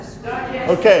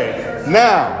Okay,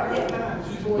 now,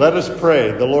 let us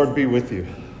pray. The Lord be with you.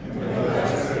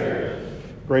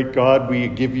 Great God, we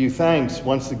give you thanks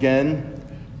once again.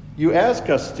 You ask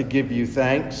us to give you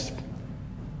thanks.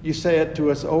 You say it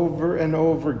to us over and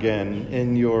over again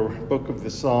in your book of the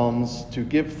Psalms to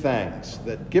give thanks,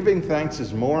 that giving thanks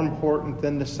is more important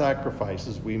than the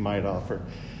sacrifices we might offer.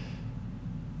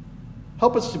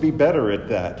 Help us to be better at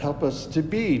that. Help us to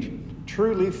be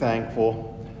truly thankful.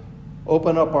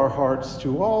 Open up our hearts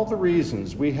to all the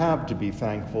reasons we have to be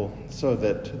thankful so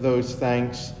that those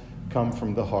thanks come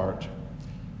from the heart.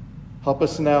 Help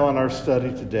us now in our study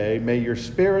today. May your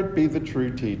Spirit be the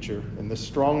true teacher. In the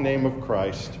strong name of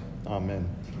Christ, amen.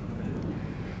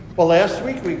 Well, last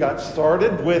week we got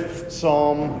started with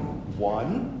Psalm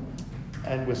 1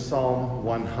 and with Psalm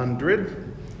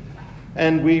 100.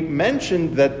 And we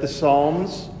mentioned that the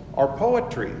Psalms are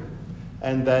poetry,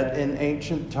 and that in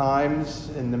ancient times,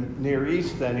 in the Near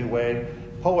East anyway,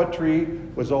 poetry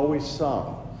was always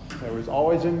sung. There was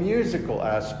always a musical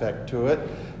aspect to it,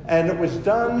 and it was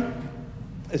done,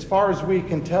 as far as we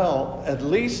can tell, at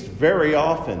least very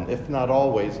often, if not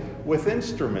always, with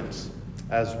instruments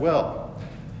as well.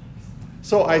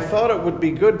 So I thought it would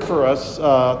be good for us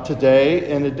today,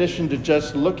 in addition to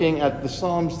just looking at the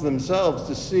Psalms themselves,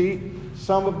 to see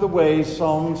some of the ways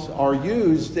Psalms are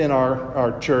used in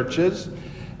our churches.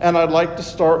 And I'd like to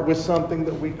start with something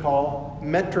that we call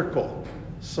metrical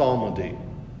psalmody.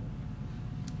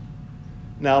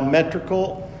 Now,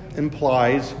 metrical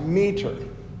implies meter.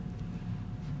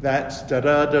 That's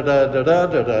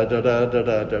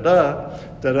da-da-da-da-da-da-da-da-da-da-da-da,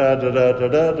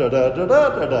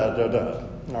 da-da-da-da-da-da-da-da-da-da-da.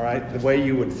 All right, the way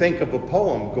you would think of a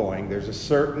poem going. There's a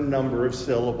certain number of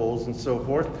syllables and so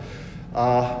forth.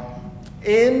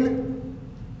 In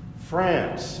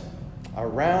France,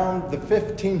 around the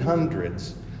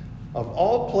 1500s, of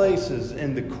all places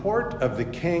in the court of the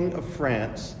King of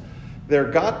France, there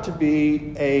got to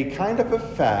be a kind of a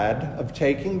fad of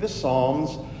taking the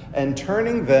Psalms and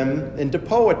turning them into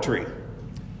poetry.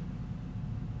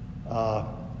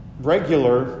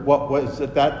 Regular, what was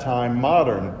at that time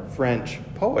modern French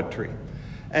poetry.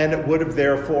 And it would have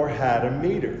therefore had a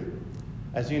meter.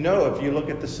 As you know, if you look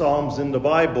at the Psalms in the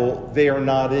Bible, they are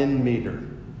not in meter.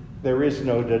 There is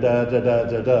no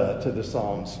da-da-da-da-da-da to the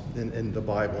Psalms in the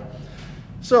Bible.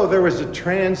 So there was a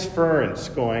transference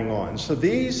going on. So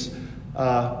these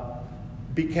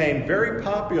became very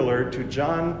popular to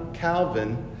John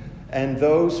Calvin and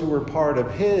those who were part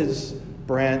of his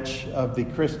branch of the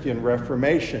Christian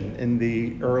Reformation in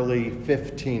the early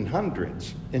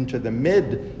 1500s, into the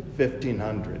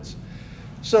mid-1500s.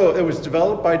 So it was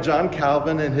developed by John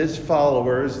Calvin and his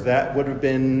followers. That would have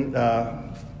been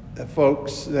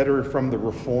folks that are from the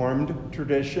Reformed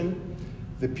tradition.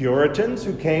 The Puritans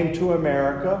who came to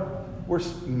America were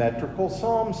metrical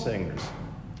psalm singers,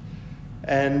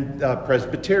 and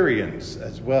Presbyterians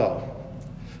as well.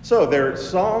 So there are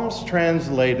psalms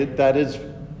translated, that is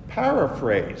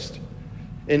paraphrased,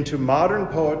 into modern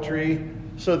poetry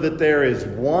so that there is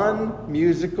one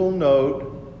musical note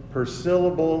per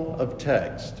syllable of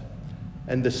text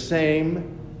and the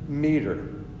same meter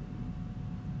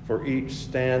for each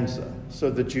stanza, so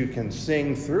that you can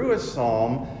sing through a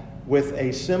psalm with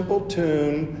a simple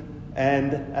tune,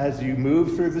 and as you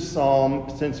move through the psalm,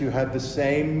 since you have the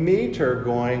same meter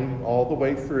going all the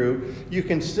way through, you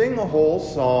can sing a whole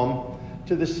psalm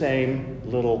to the same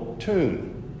little tune.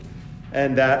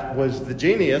 And that was the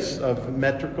genius of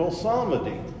metrical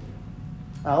psalmody.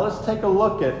 Now let's take a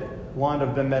look at one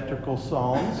of the metrical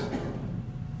psalms.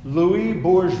 Louis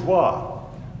Bourgeois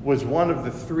was one of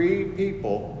the three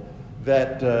people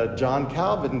that John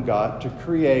Calvin got to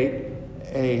create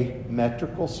a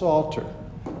metrical psalter,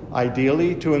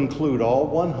 ideally to include all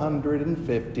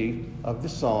 150 of the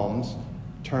Psalms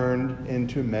turned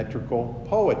into metrical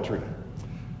poetry.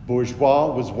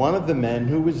 Bourgeois was one of the men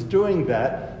who was doing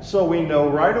that, so we know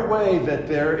right away that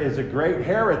there is a great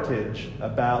heritage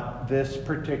about this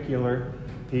particular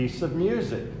piece of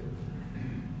music.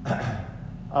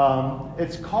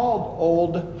 It's called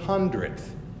Old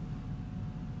Hundredth.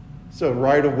 So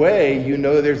right away, you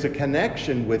know there's a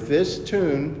connection with this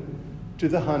tune to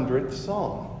the 100th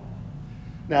Psalm.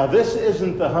 Now, this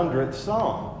isn't the 100th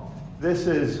Psalm. This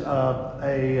is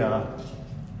a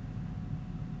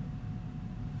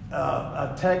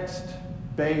text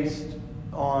based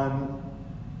on,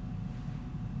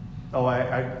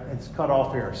 it's cut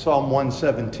off here. Psalm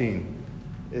 117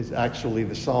 is actually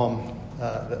the psalm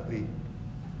that we,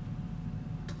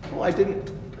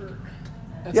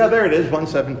 there it is,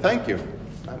 1:7. Thank you.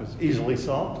 That was easily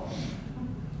solved.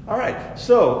 All right,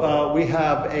 so we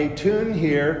have a tune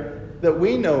here that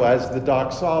we know as the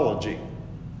doxology.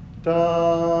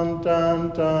 Dun, dun,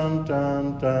 dun,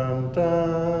 dun, dun,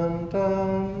 dun,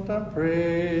 dun, dun.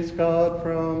 Praise God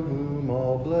from whom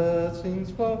all blessings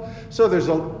flow. So there's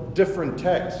different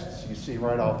texts you see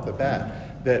right off the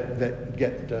bat that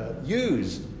get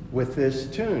used with this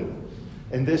tune.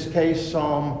 In this case,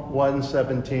 Psalm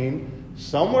 117,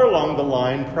 somewhere along the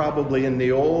line, probably in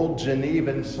the old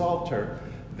Genevan Psalter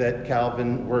that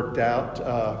Calvin worked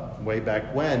out way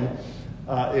back when,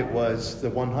 it was the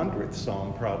 100th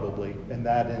Psalm probably in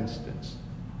that instance.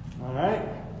 All right?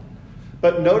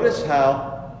 But notice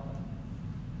how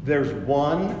there's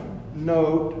one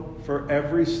note for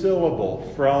every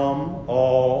syllable, from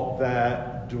all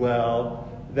that dwell.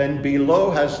 Then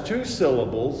below has two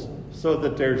syllables, so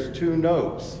that there's two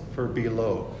notes for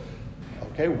below.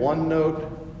 Okay, one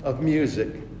note of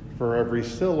music for every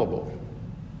syllable.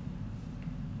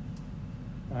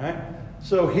 All right,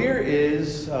 so here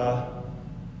is,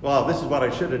 well, this is what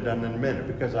I should have done in a minute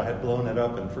because I had blown it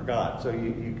up and forgot. So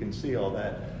you can see all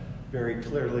that very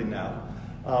clearly now.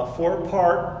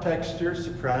 4-part texture,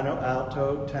 soprano,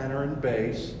 alto, tenor, and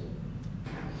bass.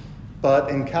 But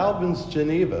in Calvin's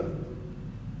Geneva,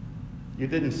 you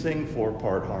didn't sing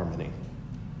 4-part harmony.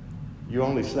 You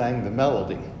only sang the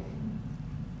melody.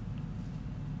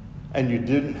 And you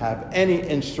didn't have any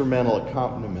instrumental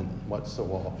accompaniment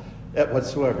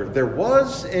whatsoever. There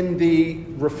was in the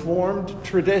Reformed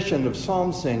tradition of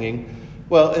psalm singing,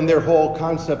 well, in their whole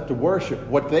concept of worship,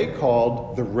 what they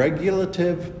called the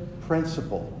regulative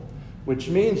principle, which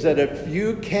means that if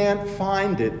you can't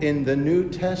find it in the New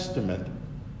Testament,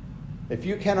 if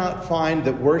you cannot find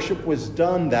that worship was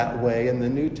done that way in the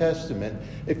New Testament,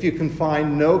 if you can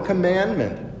find no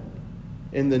commandment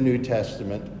in the New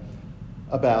Testament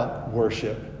about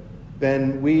worship,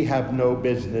 then we have no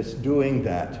business doing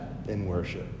that in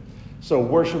worship. So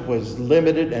worship was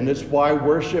limited, and it's why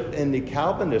worship in the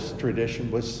Calvinist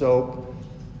tradition was so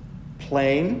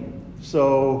plain,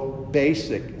 so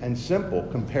basic and simple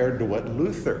compared to what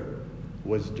Luther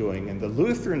was doing in the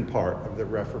Lutheran part of the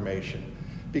Reformation.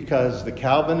 Because the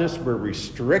Calvinists were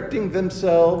restricting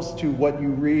themselves to what you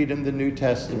read in the New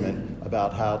Testament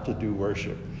about how to do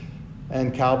worship.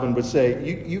 And Calvin would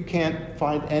say, you can't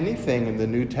find anything in the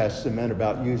New Testament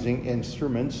about using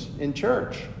instruments in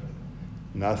church.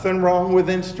 Nothing wrong with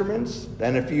instruments.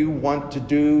 And if you want to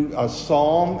do a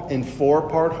psalm in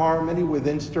 4-part harmony with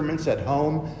instruments at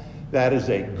home, that is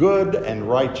a good and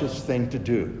righteous thing to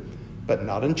do. But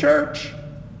not in church.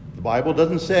 The Bible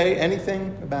doesn't say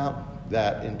anything about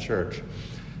that in church.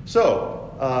 So,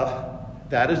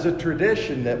 that is a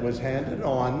tradition that was handed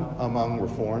on among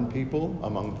Reformed people,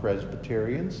 among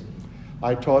Presbyterians.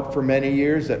 I taught for many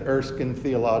years at Erskine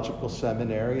Theological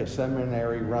Seminary, a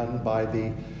seminary run by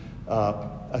the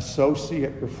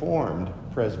Associate Reformed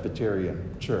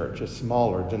Presbyterian Church, a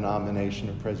smaller denomination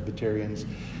of Presbyterians.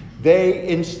 They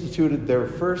instituted their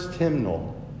first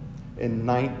hymnal in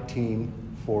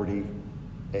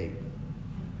 1948.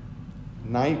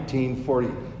 1940,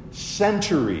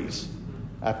 centuries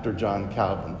after John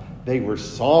Calvin. They were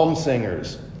psalm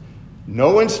singers.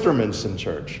 No instruments in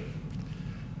church.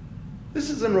 This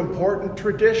is an important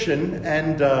tradition,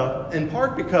 and in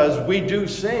part because we do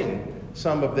sing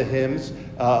some of the hymns,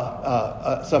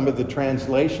 some of the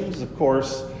translations. Of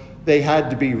course, they had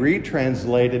to be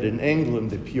retranslated in England.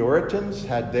 The Puritans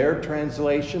had their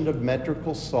translation of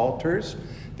metrical psalters.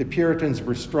 The Puritans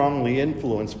were strongly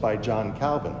influenced by John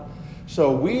Calvin.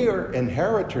 So we are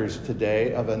inheritors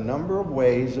today of a number of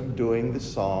ways of doing the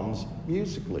Psalms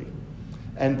musically.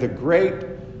 And the great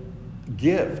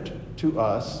gift to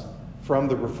us from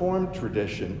the Reformed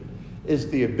tradition is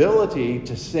the ability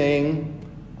to sing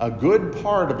a good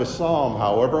part of a psalm,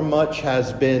 however much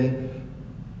has been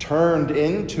turned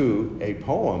into a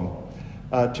poem,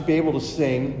 to be able to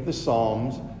sing the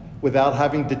Psalms without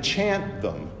having to chant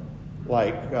them,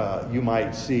 like you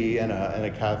might see in a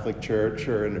Catholic church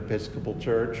or an Episcopal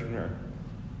church, or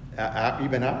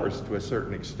even ours to a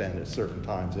certain extent at certain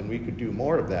times, and we could do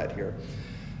more of that here.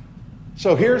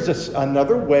 So here's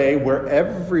another way where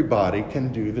everybody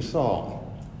can do the psalm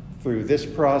through this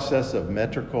process of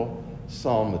metrical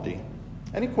psalmody.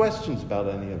 Any questions about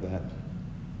any of that?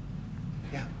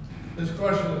 Yeah. This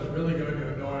question is really going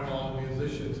to annoy all the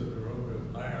musicians in the room,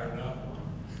 because I are not one.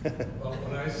 But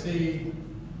when I see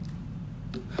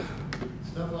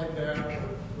stuff like that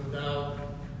without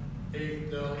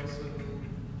 8 notes and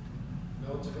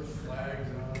notes with flags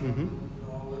on them and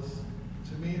all this,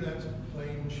 to me that's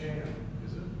plain chant,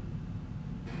 is it?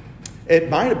 It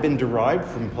might have been derived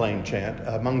from plain chant.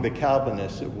 Among the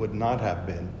Calvinists, it would not have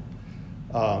been.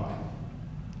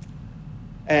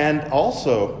 And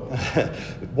also,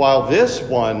 while this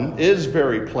one is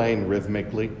very plain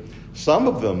rhythmically, some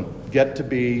of them get to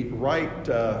be right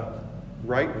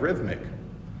rhythmic.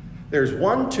 There's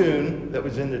one tune that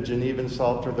was in the Genevan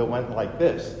Psalter that went like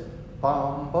this.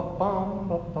 Bum, ba, bum,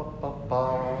 ba, ba, ba,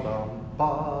 ba, dum,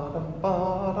 ba, dum,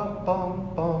 ba, dum,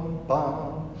 bum, bum,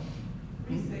 bum.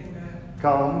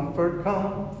 Comfort,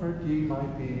 comfort ye my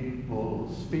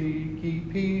people, speak ye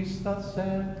peace, thus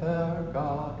saith our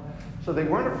God. So they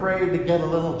weren't afraid to get a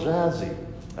little jazzy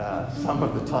some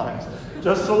of the times,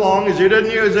 just so long as you didn't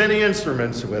use any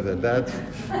instruments with it. That's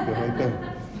the only thing.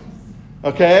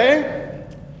 Okay,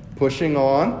 pushing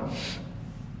on.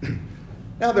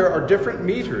 Now there are different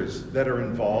meters that are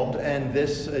involved, and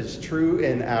this is true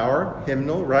in our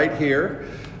hymnal right here.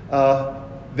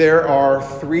 There are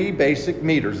 3 basic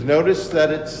meters. Notice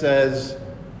that it says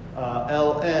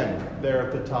LM there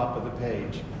at the top of the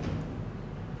page.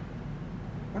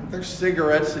 Aren't there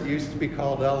cigarettes that used to be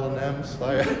called L&Ms?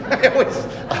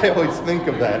 I always think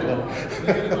of that.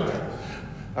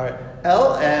 All right.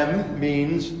 LM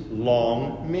means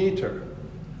long meter.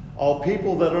 All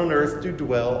people that on earth do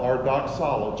dwell, our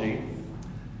doxology,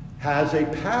 has a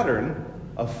pattern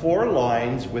of 4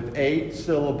 lines with 8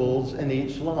 syllables in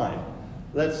each line.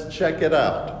 Let's check it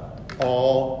out.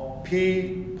 All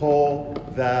people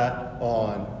that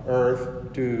on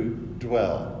earth do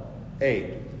dwell.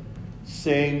 8.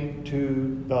 Sing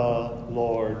to the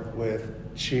Lord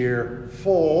with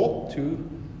cheerful, 2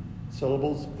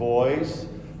 syllables, voice.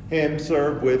 Him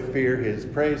serve with fear, his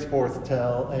praise forth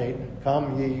tell. 8.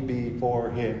 Come ye before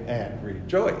him and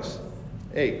rejoice.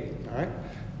 8. All right.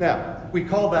 Now, we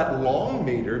call that long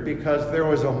meter because there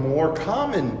was a more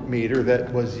common meter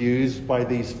that was used by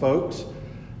these folks,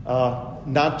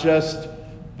 not just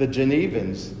the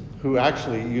Genevans, who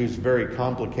actually used very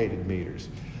complicated meters,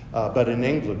 but in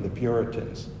England, the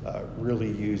Puritans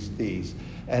really used these.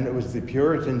 And it was the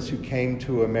Puritans who came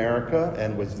to America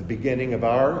and was the beginning of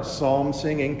our psalm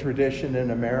singing tradition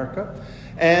in America.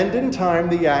 And in time,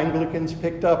 the Anglicans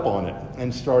picked up on it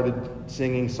and started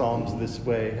singing psalms this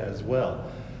way as well.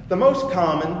 The most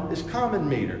common is common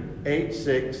meter,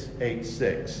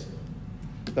 8-6-8-6.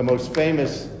 The most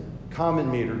famous common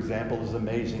meter example is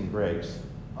Amazing Grace.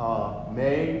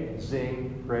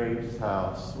 Amazing grace,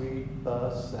 how sweet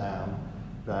the sound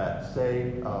that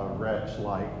saved a wretch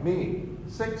like me.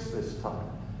 6 this time.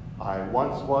 I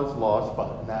once was lost,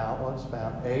 but now was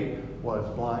found. 8 was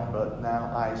blind, but now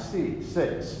I see.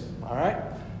 6. All right?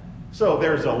 So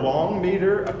there's a long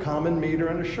meter, a common meter,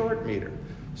 and a short meter.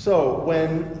 So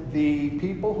when the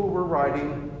people who were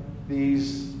writing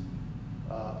these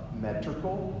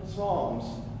metrical psalms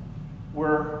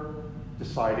were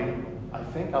deciding, I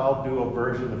think I'll do a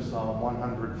version of Psalm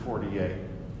 148.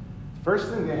 First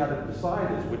thing they had to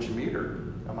decide is, which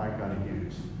meter am I going to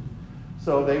use?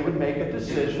 So they would make a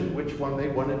decision which one they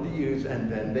wanted to use,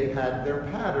 and then they had their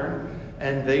pattern,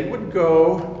 and they would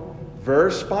go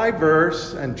verse by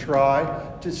verse and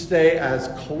try to stay as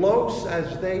close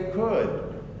as they could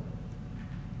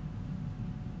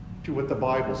to what the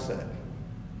Bible said.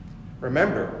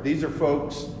 Remember, these are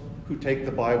folks who take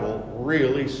the Bible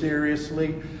really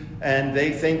seriously, and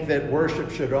they think that worship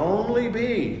should only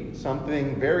be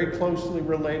something very closely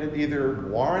related, either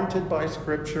warranted by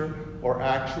Scripture or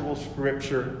actual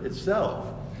Scripture itself.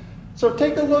 So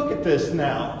take a look at this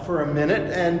now for a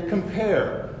minute and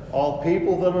compare. All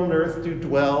people that on earth do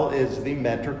dwell is the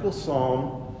metrical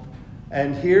psalm,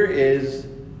 and here is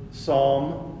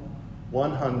Psalm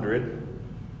 100,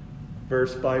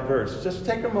 verse by verse. Just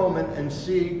take a moment and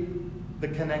see the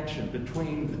connection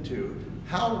between the two.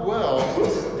 How well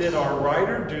did our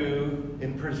writer do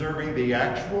in preserving the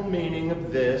actual meaning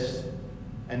of this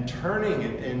and turning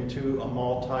it into a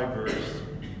multi-verse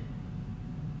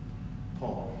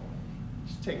poem?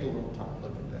 Just take a little time,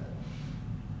 look at that.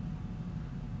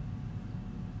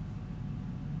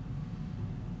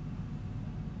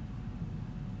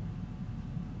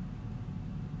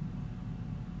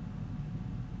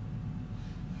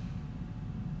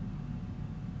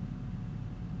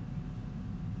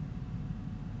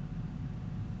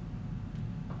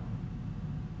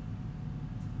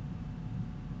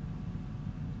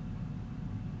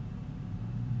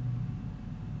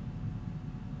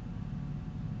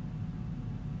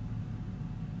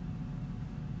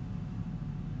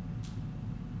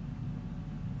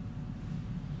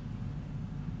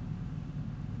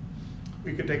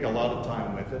 We could take a lot of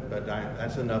time with it, but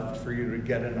that's enough for you to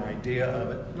get an idea of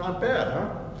it. Not bad, huh?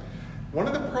 One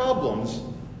of the problems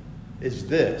is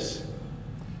this.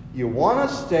 You want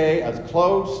to stay as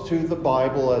close to the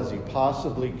Bible as you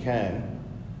possibly can,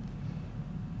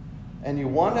 and you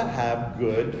want to have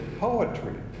good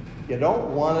poetry. You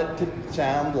don't want it to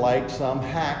sound like some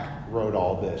hack wrote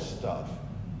all this stuff.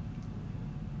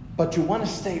 But you want to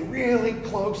stay really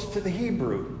close to the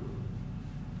Hebrew.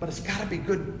 But it's got to be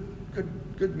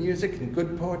good music and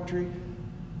good poetry.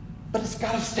 But it's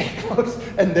got to stay close.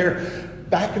 And they're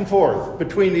back and forth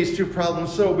between these two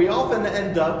problems. So we often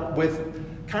end up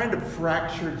with kind of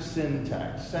fractured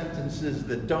syntax, sentences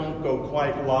that don't go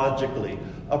quite logically.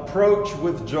 Approach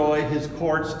with joy his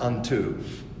courts unto.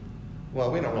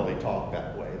 Well, we don't really talk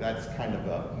that way. That's kind of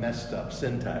a messed up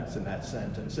syntax in that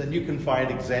sentence. And you can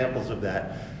find examples of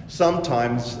that.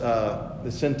 Sometimes the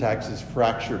syntax is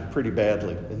fractured pretty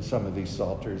badly in some of these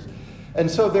psalters. And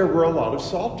so there were a lot of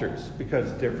psalters because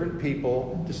different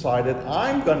people decided,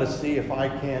 I'm going to see if I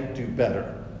can't do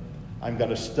better. I'm going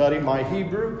to study my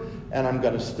Hebrew, and I'm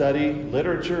going to study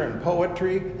literature and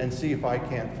poetry and see if I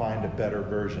can't find a better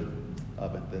version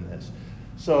of it than this.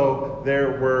 So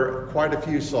there were quite a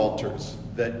few psalters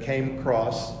that came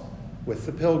across with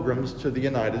the pilgrims to the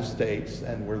United States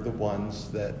and were the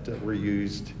ones that were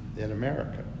used in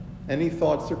America. Any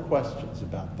thoughts or questions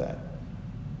about that?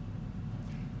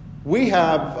 We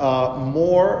have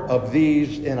more of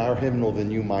these in our hymnal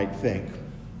than you might think.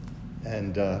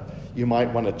 And you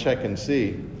might want to check and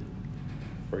see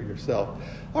for yourself.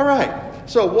 All right,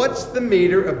 so what's the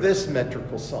meter of this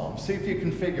metrical psalm? See if you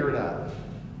can figure it out.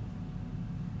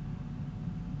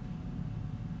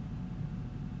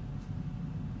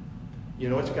 You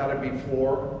know, it's got to be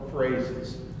 4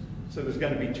 phrases. So there's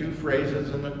going to be 2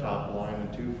 phrases in the top line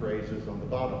and 2 phrases on the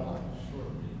bottom line.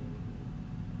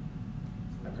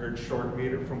 I've heard short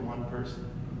meter from one person.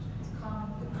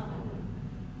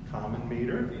 Common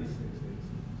meter?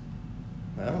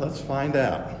 Well, let's find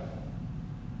out.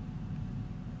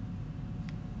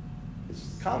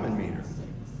 It's common meter.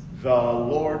 The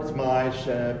Lord's my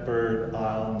shepherd,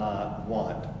 I'll not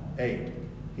want. 8.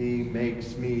 He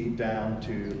makes me down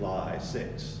to lie.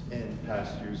 6. In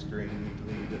pastures green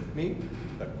he leadeth me,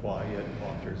 the quiet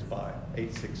waters by.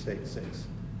 8686.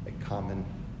 A common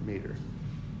meter.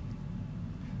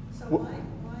 So why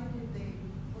did they,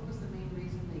 what was the main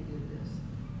reason they did this?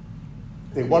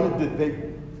 They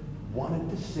wanted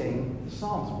to sing the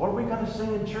Psalms. What are we going to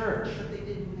sing in church? But they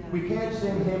didn't have. We can't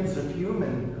sing hymns of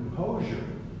human composure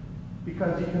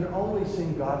because you can only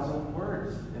sing God's own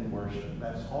words in worship.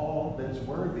 That's all that's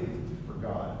worthy for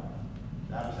God.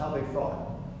 That's how they thought.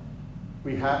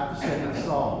 We have to sing the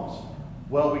Psalms.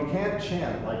 Well, we can't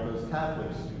chant like those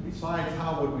Catholics do. Besides,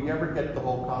 how would we ever get the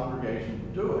whole congregation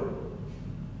to do it?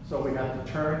 So we have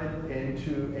to turn it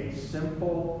into a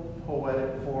simple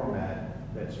poetic format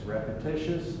that's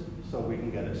repetitious, so we can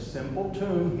get a simple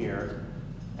tune here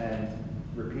and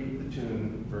repeat the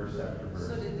tune verse after verse.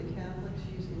 So did the Catholics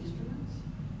use instruments?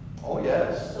 Oh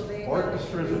yes, So they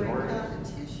orchestras and were in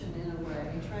organs. competition in a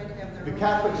way, tried to have their The own.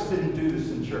 Catholics didn't do this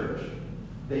in church.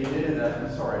 They did it,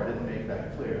 I'm sorry, I didn't make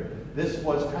that clear. This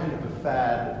was kind of a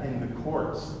fad in the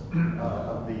courts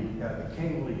of the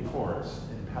kingly courts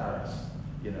in Paris,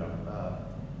 you know,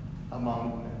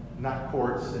 among, not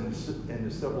courts in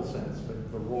the civil sense,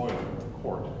 but the royal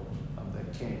court of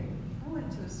the king. I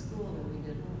went to a school that we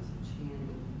did lots of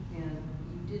chanting, and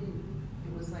it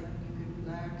was like you could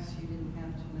relax, you didn't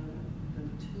have to know the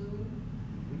tune.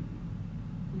 Mm-hmm.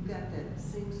 You got that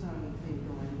sing-song thing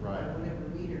going, Right. Whatever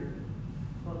meter,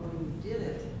 but when you did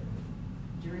it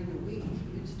during the week,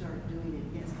 you'd start doing it.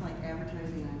 It's kind of like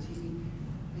advertising on TV,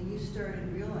 and you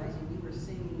started realizing you were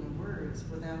singing the words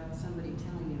without somebody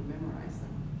telling you to memorize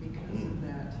them because of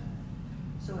that.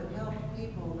 So it helped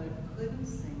people that couldn't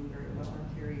sing very well or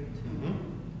carry a tune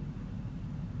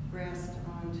grasp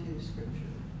onto Scripture.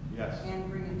 Yes. And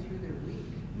bring it through their week.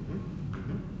 Mm-hmm.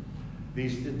 Mm-hmm.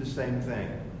 These did the same thing.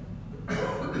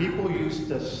 People used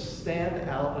to stand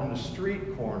out on the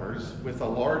street corners with a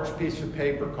large piece of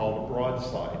paper called a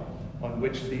broadside on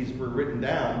which these were written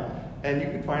down, and you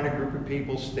could find a group of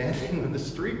people standing on the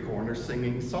street corner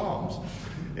singing psalms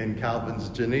in Calvin's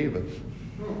Geneva.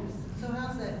 So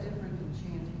how's that different than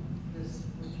chanting, this,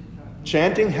 what you're talking about?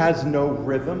 Chanting has no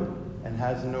rhythm and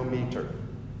has no meter.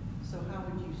 So how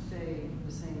would you say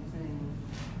the same thing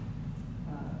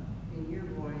in your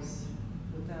voice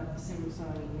without the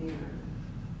sing-songy meter?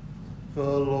 The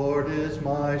Lord is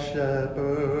my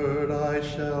shepherd, I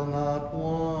shall not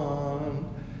want.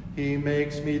 He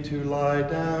makes me to lie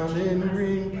down in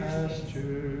green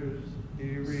pastures.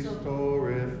 He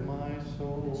restoreth my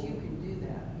soul. But you can do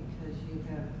that because you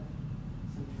have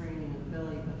some training in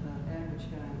belly, but the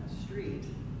average guy on the street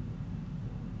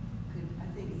I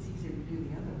think it's easier to do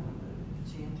the other one, the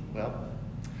chanting. Well,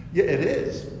 yeah, it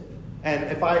is. And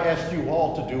if I asked you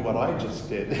all to do what I just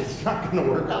did, it's not going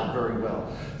to work out very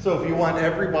well. So if you want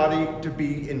everybody to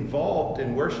be involved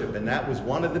in worship, and that was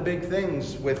one of the big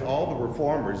things with all the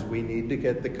reformers, we need to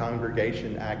get the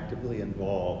congregation actively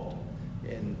involved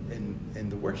in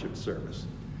the worship service.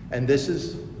 And this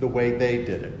is the way they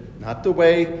did it. Not the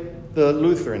way the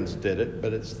Lutherans did it,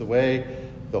 but it's the way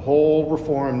the whole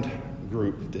Reformed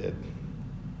group did.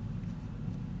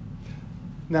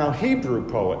 Now, Hebrew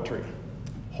poetry,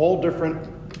 whole different,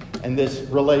 and this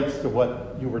relates to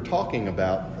what you were talking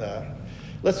about.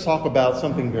 Let's talk about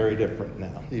something very different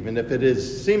now, even if it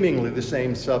is seemingly the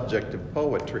same subject of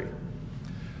poetry.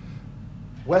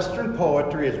 Western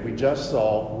poetry, as we just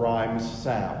saw, rhymes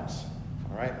sounds.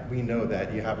 All right, we know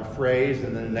that. You have a phrase,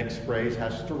 and then the next phrase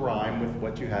has to rhyme with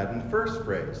what you had in the first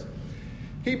phrase.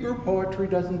 Hebrew poetry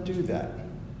doesn't do that.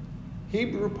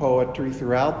 Hebrew poetry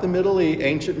throughout the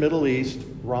ancient Middle East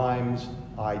rhymes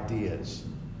ideas.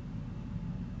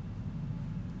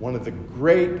 One of the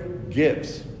great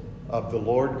gifts of the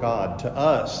Lord God to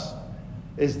us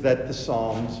is that the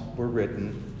Psalms were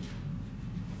written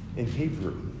in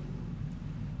Hebrew.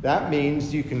 That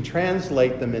means you can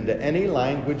translate them into any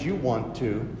language you want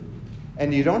to,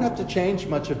 and you don't have to change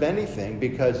much of anything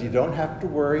because you don't have to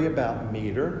worry about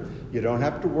meter, you don't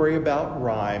have to worry about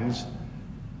rhymes.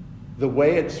 The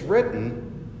way it's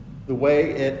written, the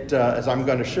way it, as I'm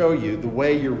going to show you, the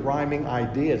way you're rhyming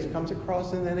ideas comes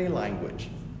across in any language.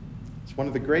 It's one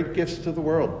of the great gifts to the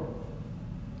world.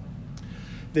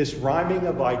 This rhyming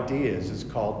of ideas is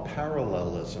called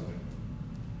parallelism.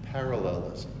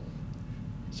 Parallelism.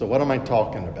 So what am I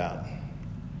talking about?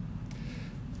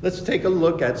 Let's take a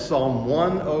look at Psalm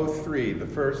 103, the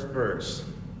first verse.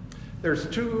 There's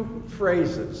two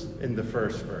phrases in the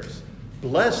first verse.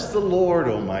 Bless the Lord,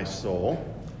 O my soul.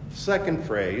 Second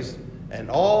phrase, and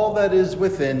all that is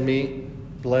within me,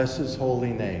 bless his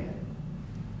holy name.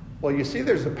 Well, you see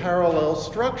there's a parallel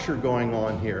structure going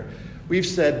on here. We've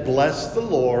said, bless the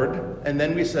Lord, and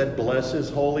then we said, bless his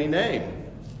holy name.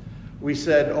 We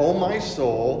said, O my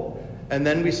soul, and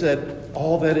then we said,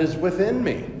 all that is within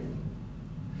me.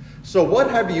 So what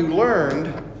have you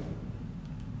learned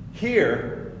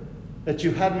here that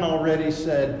you hadn't already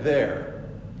said there?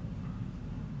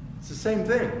 It's the same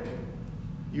thing.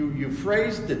 You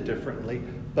phrased it differently,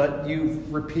 but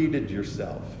you've repeated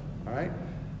yourself. All right?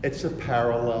 It's a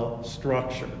parallel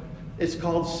structure. It's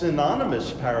called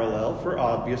synonymous parallel for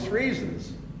obvious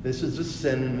reasons. This is a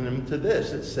synonym to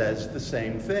this. It says the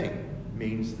same thing,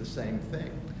 means the same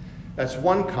thing. That's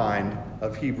one kind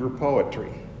of Hebrew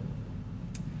poetry.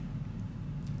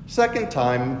 Second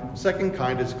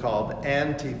kind is called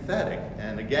antithetic.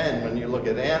 And again, when you look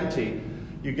at anti,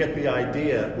 you get the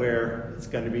idea where it's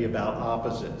going to be about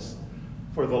opposites.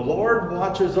 For the Lord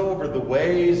watches over the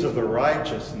ways of the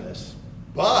righteousness,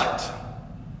 but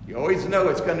you always know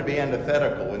it's going to be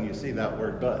antithetical when you see that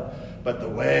word but the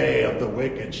way of the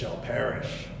wicked shall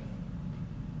perish.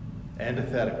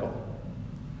 Antithetical.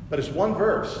 But it's one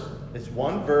verse. It's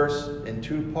one verse in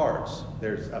two parts.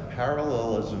 There's a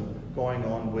parallelism going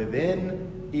on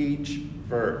within each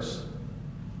verse.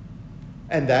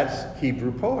 And that's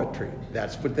Hebrew poetry.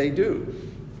 That's what they do.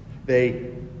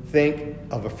 They think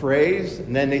of a phrase,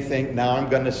 and then they think, now I'm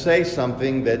going to say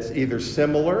something that's either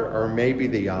similar or maybe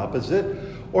the opposite,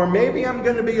 or maybe I'm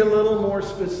going to be a little more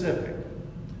specific.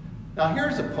 Now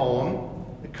here's a poem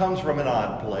that comes from an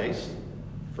odd place,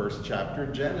 first chapter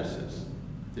of Genesis.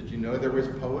 Did you know there was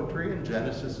poetry in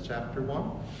Genesis chapter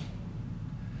 1?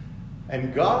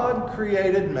 And God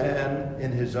created man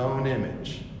in his own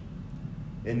image.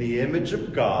 In the image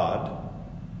of God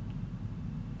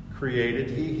created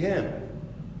he him.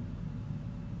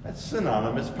 That's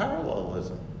synonymous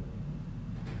parallelism.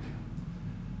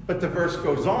 But the verse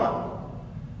goes on.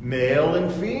 Male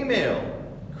and female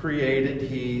created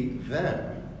he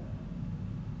them.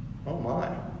 Oh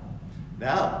my.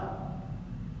 Now,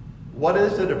 what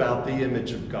is it about the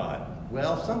image of God?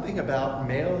 Well, something about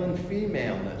male and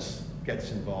femaleness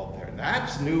gets involved there.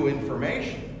 That's new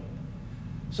information.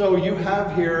 So you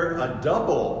have here a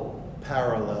double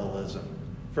parallelism.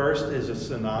 First is a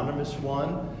synonymous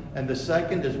one, and the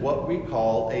second is what we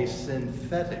call a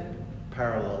synthetic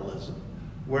parallelism,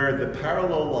 where the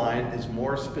parallel line is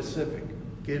more specific,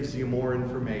 gives you more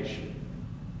information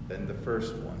than the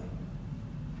first one.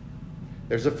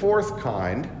 There's a fourth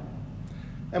kind,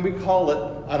 and we call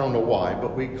it, I don't know why,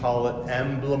 but we call it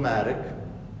emblematic.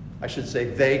 I should say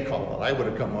they call it. I would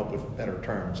have come up with better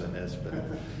terms than this, but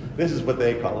this is what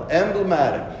they call it.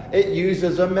 Emblematic. It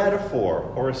uses a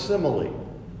metaphor or a simile.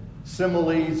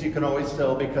 Similes you can always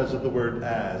tell because of the word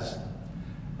as.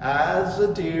 As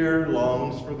a deer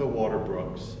longs for the water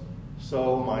brooks,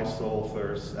 so my soul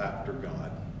thirsts after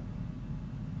God.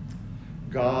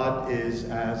 God is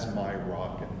as my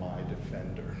rock and my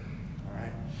defender. All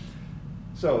right?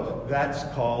 So that's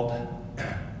called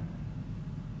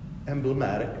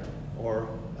emblematic, or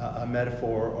a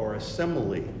metaphor or a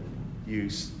simile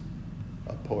use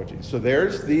of poetry. So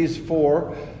there's these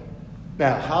four.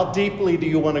 Now, how deeply do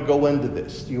you want to go into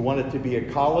this? Do you want it to be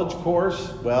a college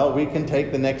course? Well, we can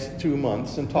take the next 2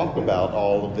 months and talk about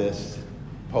all of this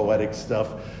poetic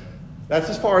stuff. That's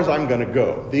as far as I'm going to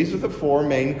go. These are the four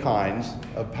main kinds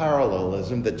of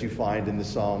parallelism that you find in the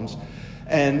Psalms.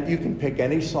 And you can pick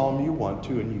any psalm you want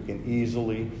to, and you can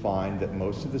easily find that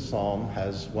most of the psalm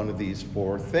has one of these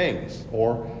four things,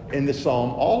 or in the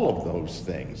psalm, all of those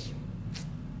things.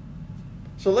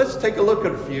 So let's take a look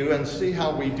at a few and see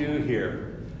how we do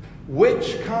here.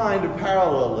 Which kind of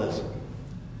parallelism?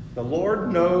 The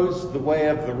Lord knows the way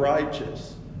of the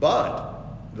righteous, but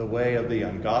the way of the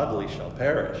ungodly shall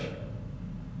perish.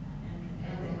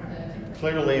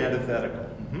 Clearly antithetical.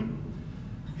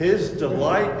 His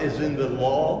delight is in the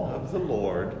law of the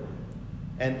Lord,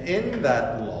 and in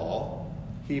that law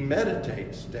he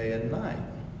meditates day and night.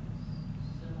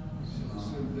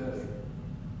 Synthetic.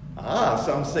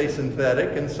 Some say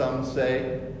synthetic and some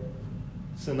say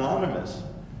synonymous.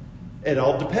 It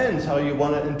all depends how you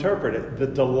want to interpret it. The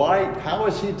delight, how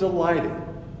is he delighting?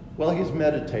 Well, he's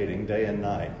meditating day and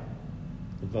night.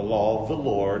 The law of the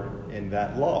Lord in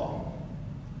that law.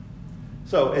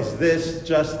 So is this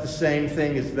just the same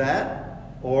thing as that?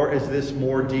 Or is this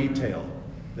more detailed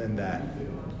than that?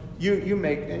 You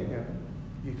make,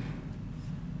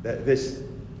 that this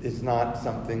is not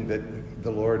something that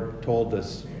the Lord told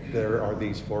us. There are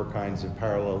these four kinds of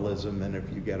parallelism, and if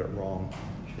you get it wrong,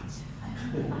 it's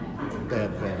a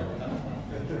bad thing.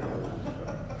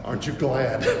 Aren't you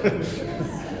glad?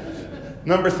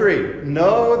 Number 3,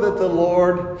 know that the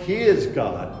Lord, he is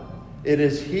God. It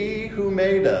is he who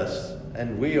made us,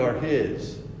 and we are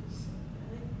his.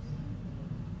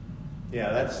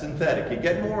 Yeah, that's synthetic. You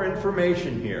get more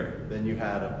information here than you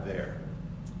had up there.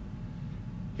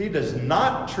 He does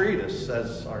not treat us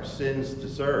as our sins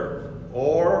deserve,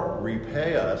 or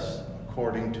repay us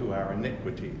according to our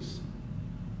iniquities.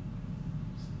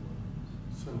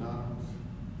 Synonymous.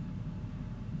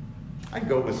 I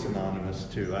go with synonymous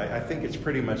too. I think it's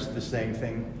pretty much the same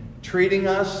thing. Treating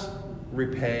us,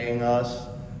 repaying us,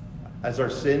 as our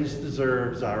sins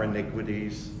deserves our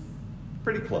iniquities.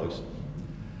 Pretty close.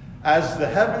 As the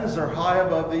heavens are high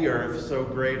above the earth, so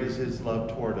great is his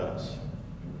love toward us.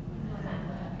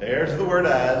 There's the word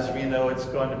as. We know it's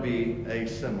going to be a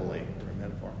simile or a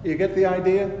metaphor. You get the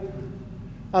idea?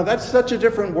 That's such a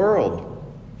different world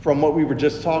from what we were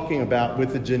just talking about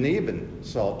with the Genevan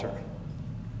Psalter,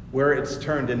 where it's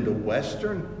turned into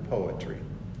Western poetry.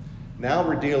 Now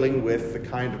we're dealing with the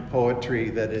kind of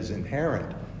poetry that is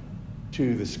inherent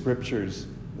to the scriptures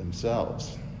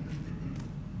themselves.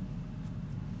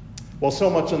 Well, so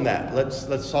much on that.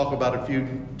 Let's talk about a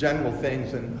few general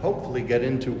things and hopefully get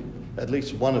into at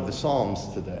least one of the Psalms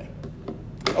today.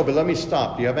 Oh, but let me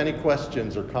stop. Do you have any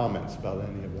questions or comments about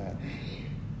any of that?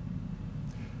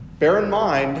 Bear in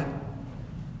mind,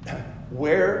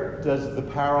 where does the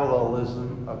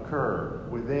parallelism occur?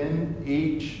 Within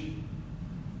each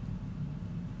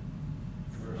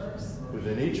verse.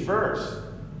 Within each verse.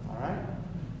 All right?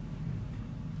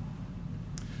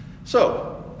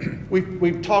 So,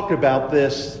 we've talked about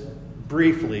this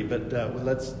briefly, but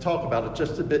let's talk about it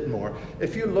just a bit more.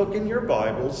 If you look in your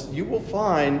Bibles, you will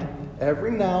find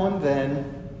every now and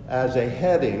then as a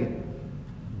heading,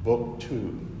 Book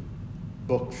 2,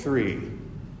 Book 3,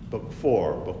 Book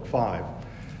 4, Book 5.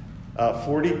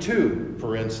 42,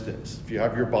 for instance. If you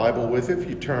have your Bible with you, if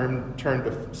you turn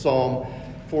to Psalm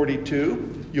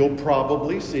 42, you'll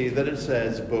probably see that it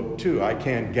says Book 2. I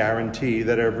can't guarantee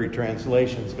that every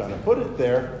translation is going to put it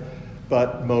there,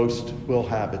 but most will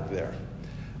have it there.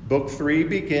 Book 3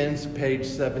 begins page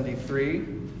 73,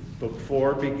 Book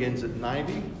 4 begins at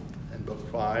 90, and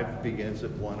Book 5 begins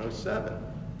at 107.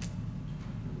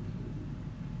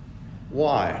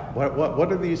 Why?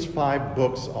 What are these 5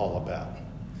 books all about?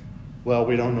 Well,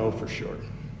 we don't know for sure.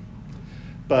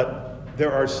 But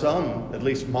there are some, at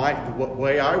least the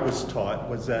way I was taught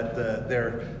was that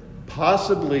they're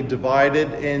possibly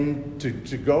divided into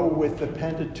to go with the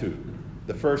Pentateuch,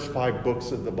 the first 5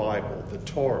 books of the Bible, the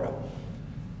Torah.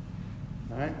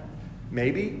 All right?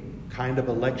 Maybe kind of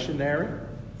a lectionary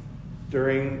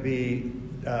during the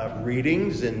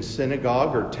readings in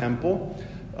synagogue or temple.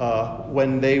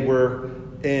 When they were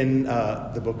in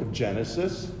the book of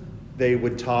Genesis, they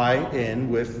would tie in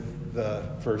with the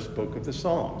first book of the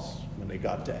Psalms. When they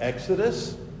got to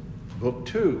Exodus, book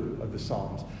 2 of the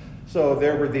Psalms. So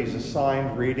there were these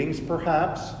assigned readings,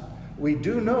 perhaps. We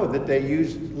do know that they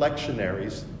used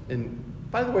lectionaries. And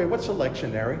by the way, what's a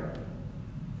lectionary?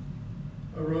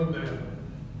 A road map.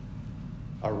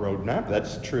 A road map,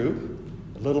 that's true.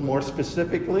 A little more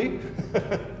specifically.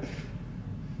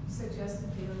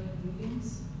 Suggested daily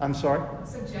readings. I'm sorry?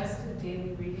 Suggested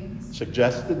daily readings.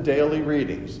 Suggested daily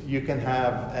readings. You can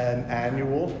have an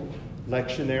annual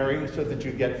lectionary so that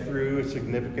you get through a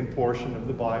significant portion of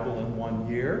the Bible in 1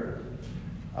 year.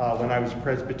 When I was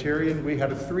Presbyterian, we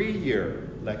had a 3-year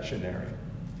lectionary.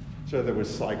 So there was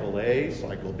cycle A,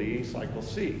 cycle B, cycle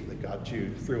C that got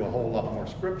you through a whole lot more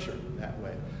scripture that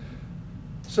way.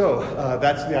 So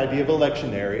that's the idea of a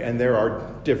lectionary, and there are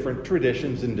different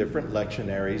traditions and different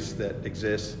lectionaries that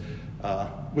exist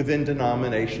within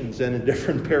denominations and in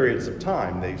different periods of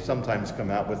time. They sometimes come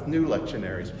out with new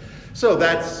lectionaries. So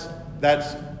that's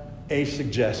a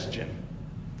suggestion.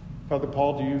 Father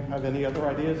Paul, do you have any other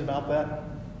ideas about that?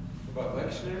 About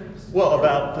lectionaries? Well,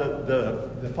 about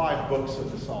the 5 books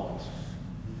of the Psalms.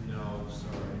 No,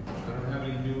 sorry.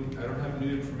 I don't have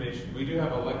new information. We do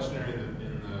have a lectionary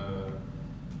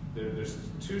there's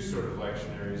 2 sort of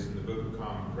lectionaries in the Book of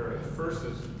Common Prayer. The first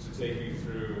is to take you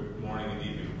through morning and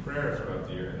evening prayer throughout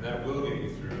the year, and that will get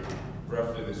you through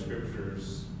roughly the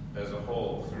scriptures as a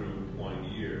whole through 1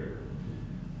 year.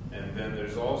 And then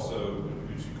there's also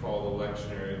what you call the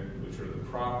lectionary, which are the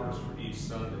propers for each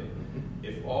Sunday.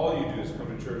 If all you do is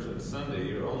come to church on Sunday,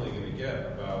 you're only going to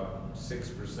get about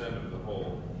 6% of the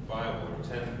whole Bible, or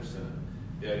 10%.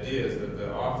 The idea is that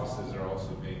the offices are also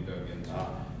being dug into.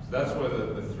 So that's why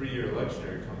the 3-year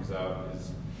lectionary comes out,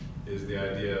 is the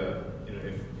idea,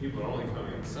 if people are only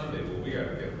coming on Sunday, well, we got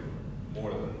to get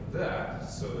more than that.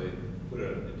 So they put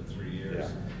it into 3 years. Yeah.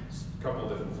 A couple of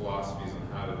different philosophies on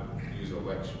how to use a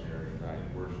lectionary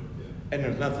in worship. Yeah. And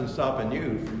there's nothing stopping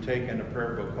you from taking a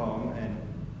prayer book home and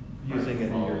using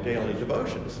it in your daily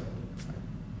devotions.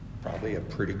 Probably a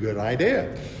pretty good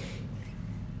idea.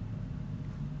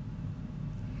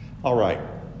 All right.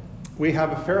 We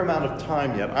have a fair amount of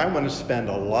time yet. I want to spend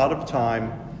a lot of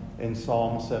time in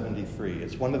Psalm 73.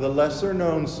 It's one of the lesser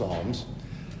known Psalms,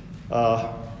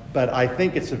 but I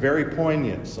think it's a very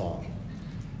poignant psalm.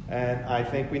 And I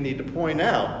think we need to point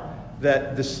out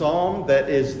that the psalm that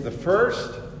is the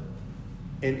first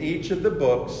in each of the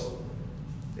books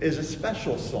is a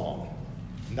special psalm.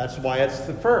 And that's why it's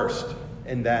the first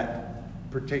in that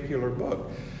particular book.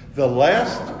 The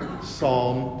last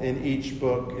psalm in each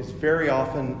book is very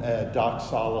often a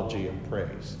doxology of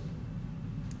praise.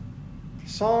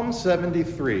 Psalm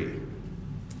 73,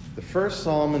 the first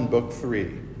psalm in book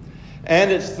 3.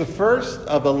 And it's the first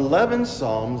of 11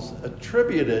 psalms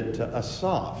attributed to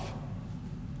Asaph.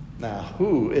 Now,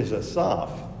 who is Asaph?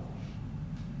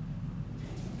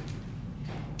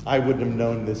 I wouldn't have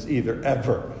known this either,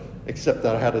 ever, except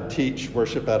that I had to teach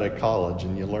worship at a college,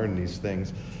 and you learn these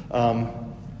things.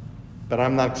 But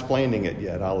I'm not explaining it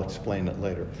yet. I'll explain it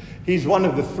later. He's one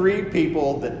of the 3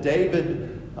 people that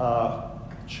David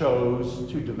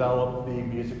chose to develop the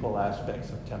musical aspects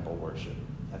of temple worship.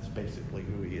 That's basically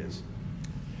who he is.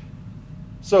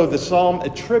 So the psalm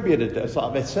attributed to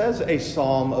Asaph, it says a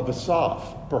psalm of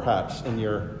Asaph, perhaps, in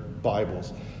your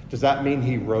Bibles. Does that mean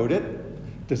he wrote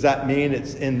it? Does that mean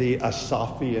it's in the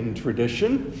Asaphian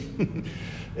tradition?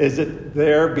 Is it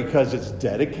there because it's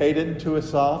dedicated to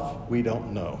Asaph? We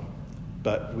don't know.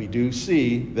 But we do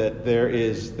see that there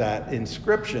is that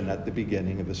inscription at the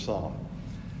beginning of the psalm.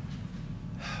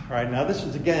 All right, now this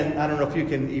is, again, I don't know if you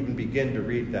can even begin to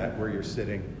read that where you're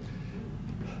sitting.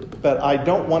 But I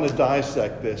don't want to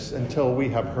dissect this until we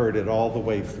have heard it all the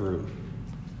way through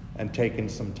and taken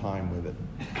some time with it.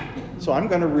 So I'm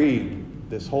going to read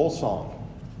this whole psalm.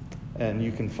 And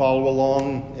you can follow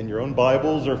along in your own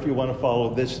Bibles, or if you want to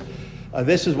follow this.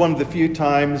 This is one of the few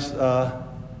times...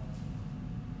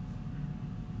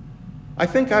 I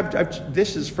think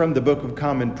this is from the Book of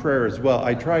Common Prayer as well.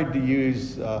 I tried to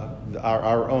use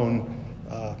our own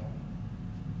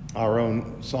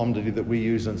psalmody that we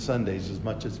use on Sundays as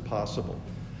much as possible.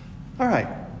 All right,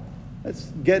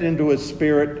 let's get into a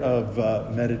spirit of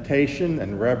meditation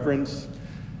and reverence,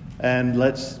 and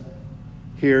let's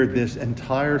hear this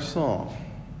entire psalm.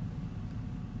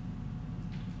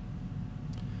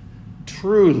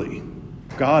 Truly,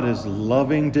 God is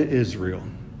loving to Israel,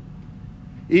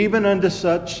 even unto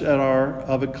such as are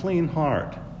of a clean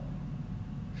heart.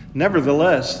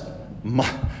 Nevertheless,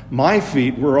 my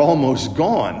feet were almost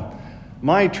gone.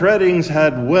 My treadings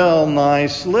had well nigh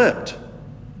slipped.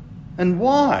 And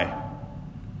why?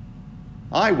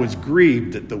 I was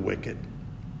grieved at the wicked.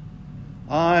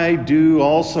 I do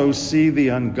also see the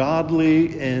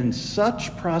ungodly in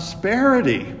such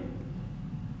prosperity.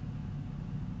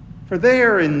 for they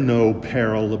are in no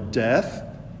peril of death.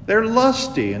 They're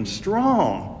lusty and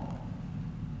strong.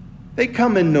 They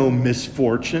come in no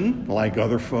misfortune like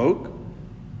other folk.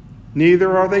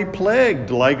 Neither are they plagued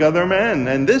like other men.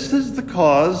 And this is the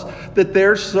cause that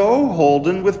they're so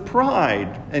holden with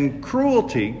pride, and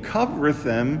cruelty covereth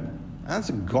them as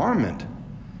a garment.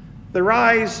 Their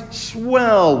eyes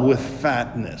swell with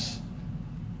fatness,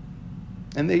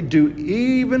 and they do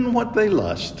even what they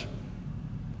lust.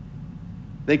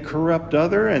 They corrupt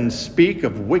other and speak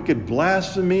of wicked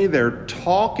blasphemy. Their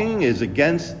talking is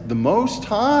against the Most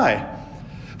High.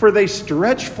 For they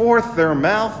stretch forth their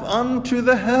mouth unto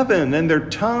the heaven, and their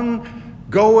tongue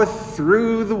goeth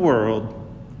through the world.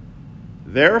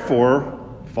 Therefore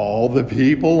fall the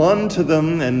people unto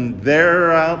them, and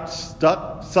thereout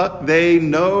suck they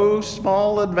no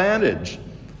small advantage.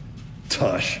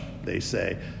 Tush, they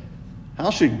say,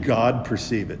 how should God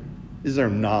perceive it? Is there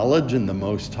knowledge in the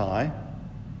Most High?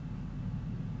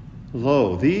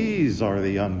 Lo, these are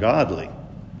the ungodly.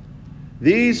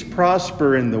 These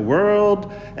prosper in the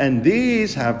world, and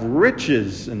these have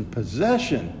riches and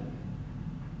possession.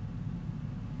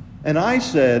 And I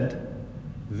said,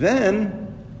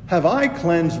 then have I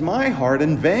cleansed my heart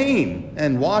in vain,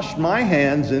 and washed my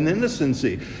hands in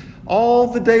innocency. All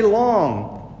the day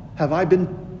long have I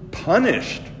been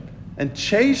punished and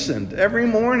chastened every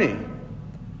morning.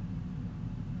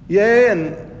 Yea,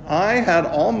 and I had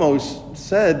almost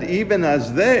said, even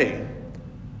as they.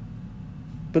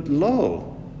 But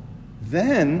lo,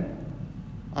 then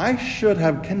I should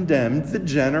have condemned the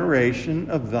generation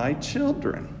of thy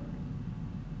children.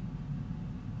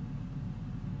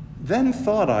 Then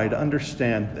thought I to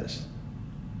understand this,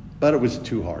 but it was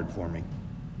too hard for me.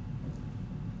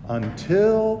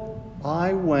 Until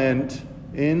I went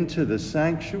into the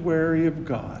sanctuary of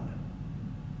God,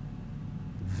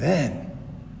 then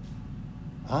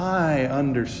I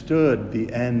understood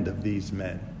the end of these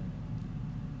men.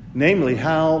 Namely,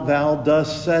 how thou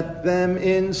dost set them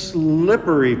in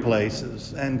slippery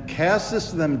places, and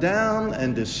castest them down,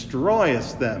 and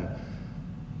destroyest them.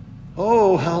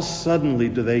 Oh, how suddenly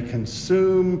do they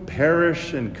consume,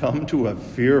 perish, and come to a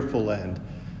fearful end.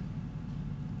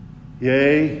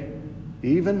 Yea,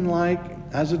 even like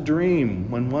as a dream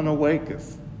when one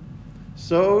awaketh,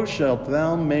 so shalt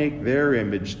thou make their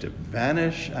image to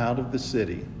vanish out of the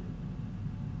city.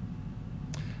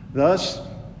 Thus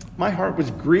my heart was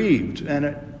grieved, and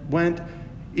it went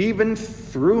even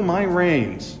through my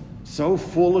reins. So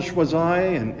foolish was I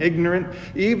and ignorant,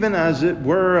 even as it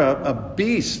were a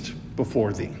beast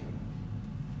before thee.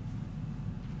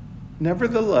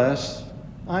 Nevertheless,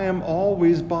 I am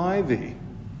always by thee,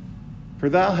 for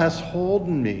thou hast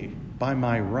holden me by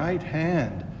my right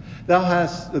hand.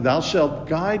 Thou shalt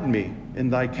guide me in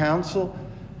thy counsel,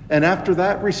 and after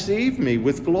that receive me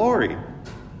with glory.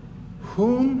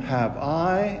 Whom have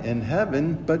I in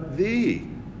heaven but thee?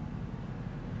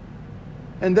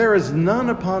 And there is none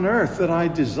upon earth that I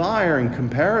desire in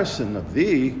comparison of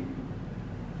thee.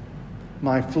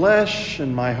 My flesh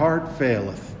and my heart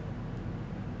faileth,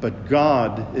 but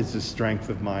God is the strength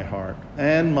of my heart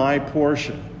and my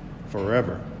portion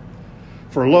forever.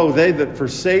 For lo, they that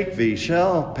forsake thee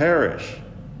shall perish.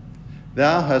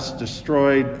 Thou hast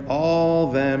destroyed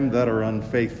all them that are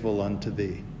unfaithful unto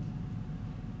thee.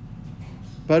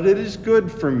 But it is good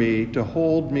for me to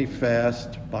hold me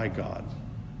fast by God,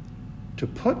 to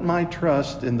put my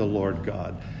trust in the Lord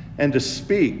God, and to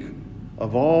speak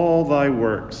of all thy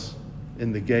works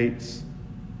in the gates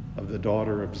of the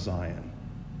daughter of Zion.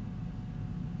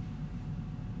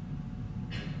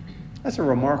 That's a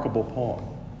remarkable poem.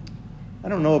 I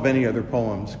don't know of any other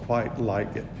poems quite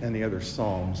like it, any other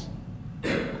psalms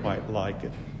quite like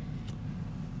it.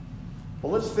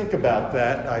 Well, let's think about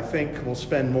that. I think we'll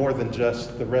spend more than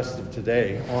just the rest of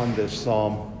today on this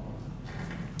psalm.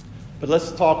 But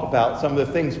let's talk about some of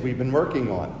the things we've been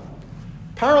working on.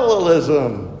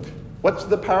 Parallelism. What's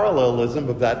the parallelism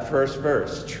of that first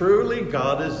verse? Truly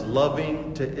God is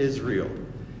loving to Israel,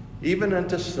 even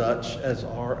unto such as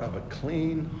are of a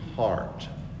clean heart.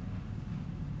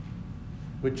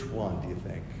 Which one do you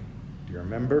think? Do you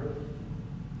remember?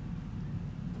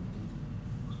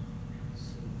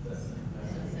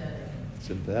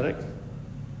 Synthetic?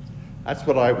 That's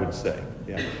what I would say.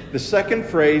 Yeah. The second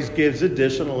phrase gives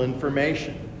additional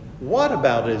information. What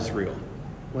about Israel?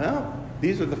 Well,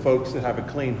 these are the folks that have a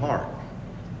clean heart.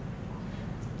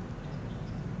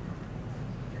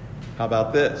 How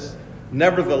about this?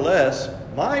 Nevertheless,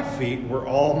 my feet were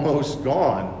almost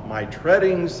gone. My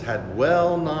treadings had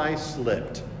well nigh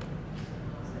slipped.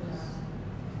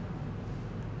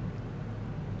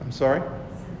 I'm sorry?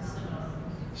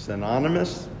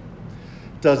 Synonymous?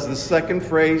 Does the second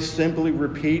phrase simply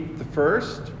repeat the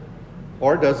first,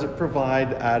 or does it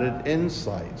provide added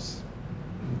insights?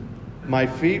 My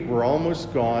feet were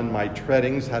almost gone, my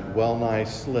treadings had well nigh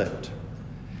slipped.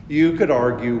 You could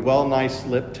argue well nigh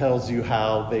slipped tells you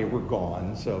how they were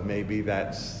gone, so maybe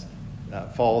that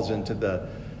falls into the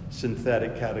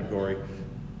synthetic category.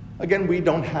 Again, we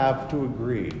don't have to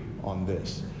agree on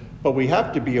this, but we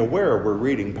have to be aware we're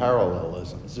reading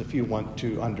parallelisms if you want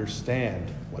to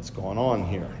understand what's going on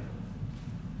here.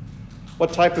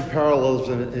 What type of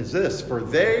parallelism is this? For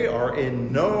they are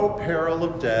in no peril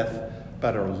of death,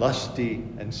 but are lusty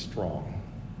and strong.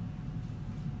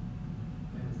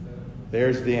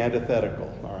 There's the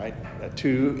antithetical, all right?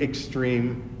 Two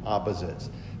extreme opposites.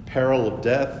 Peril of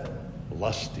death,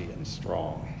 lusty and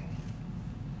strong.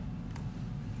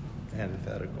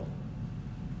 Antithetical.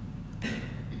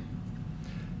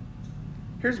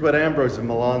 Here's what Ambrose of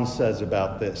Milan says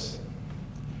about this.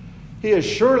 He is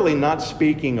surely not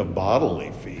speaking of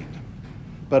bodily feet,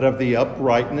 but of the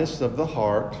uprightness of the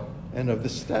heart and of the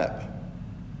step.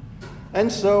 And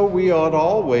so we ought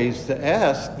always to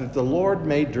ask that the Lord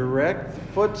may direct the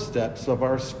footsteps of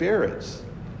our spirits,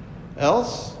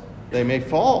 else they may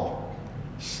fall,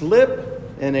 slip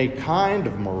in a kind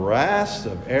of morass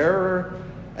of error,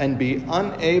 and be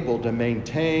unable to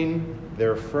maintain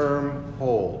their firm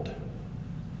hold.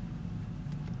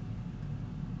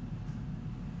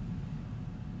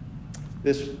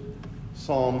 This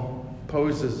psalm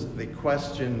poses the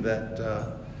question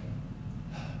that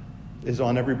is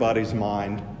on everybody's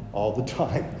mind all the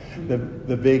time,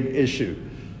 the big issue.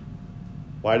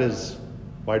 Why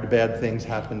do bad things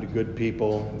happen to good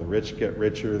people? The rich get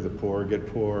richer, the poor get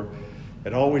poor.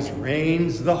 It always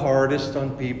rains the hardest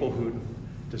on people who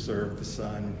deserve the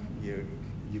sun.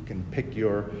 You can pick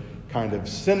your kind of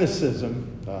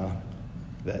cynicism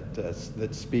that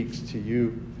speaks to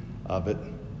you of it.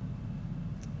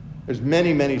 There's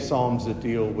many psalms that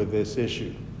deal with this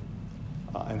issue.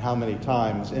 And how many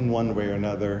times, in one way or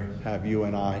another, have you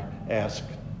and I asked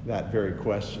that very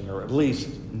question, or at least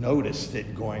noticed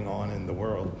it going on in the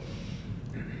world?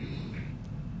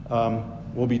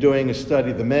 We'll be doing a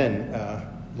study of the men,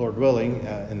 Lord willing,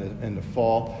 in the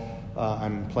fall.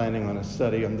 I'm planning on a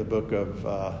study on the book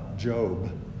of Job,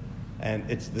 and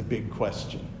it's the big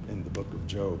question in the book of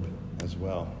Job as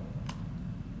well.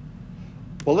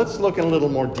 Well, let's look in a little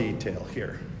more detail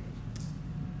here.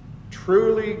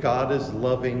 Truly God is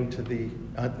loving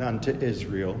unto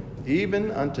Israel,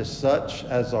 even unto such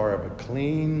as are of a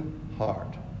clean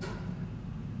heart.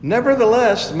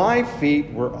 Nevertheless, my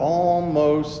feet were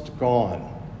almost gone.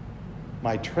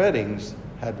 My treadings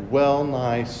had well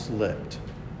nigh slipped.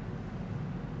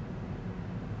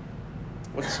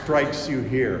 What strikes you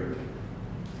here?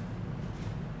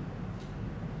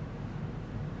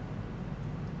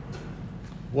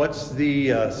 What's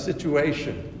the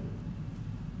situation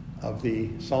of the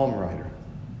psalm writer?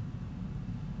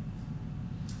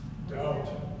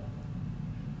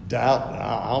 Doubt,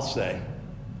 I'll say.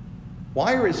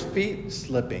 Why are his feet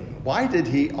slipping? Why were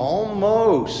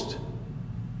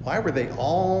they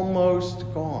almost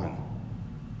gone?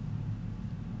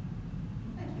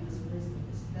 I think he was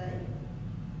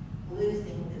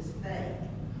losing his faith.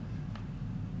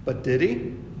 But did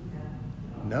he?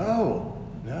 No.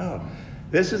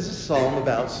 This is a psalm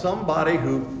about somebody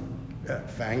who,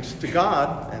 thanks to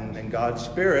God and God's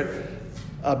Spirit,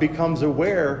 becomes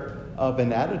aware of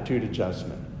an attitude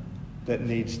adjustment that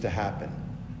needs to happen.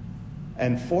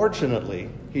 And fortunately,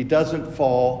 he doesn't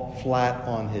fall flat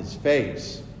on his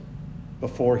face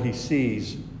before he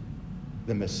sees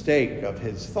the mistake of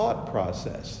his thought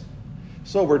process.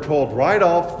 So we're told right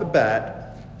off the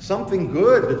bat something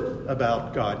good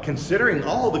about God, considering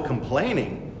all the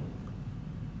complaining.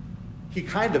 He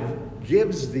kind of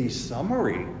gives the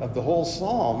summary of the whole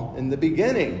psalm in the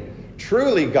beginning.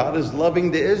 Truly, God is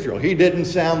loving to Israel. He didn't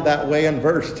sound that way in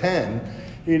verse 10.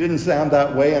 He didn't sound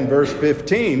that way in verse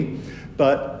 15.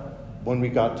 But when we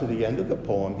got to the end of the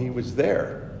poem, he was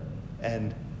there.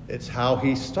 And it's how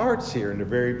he starts here in the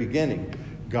very beginning.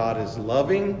 God is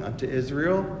loving unto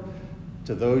Israel,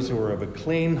 to those who are of a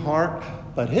clean heart.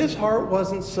 But his heart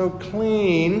wasn't so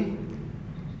clean.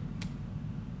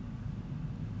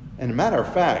 And a matter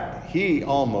of fact, he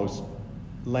almost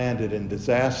landed in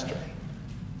disaster.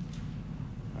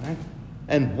 Right?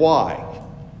 And why?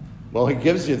 Well, he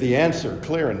gives you the answer,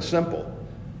 clear and simple.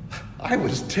 I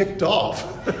was ticked off.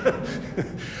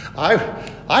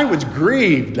 I was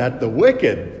grieved at the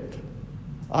wicked.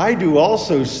 I do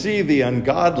also see the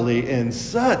ungodly in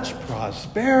such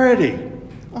prosperity.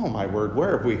 Oh, my word,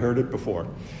 where have we heard it before?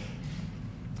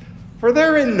 For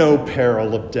they're in no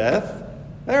peril of death,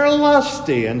 They're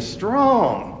lusty and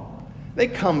strong. They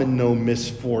come in no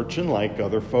misfortune like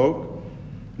other folk.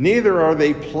 Neither are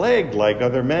they plagued like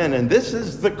other men. And this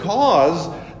is the cause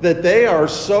that they are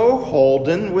so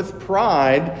holden with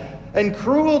pride, and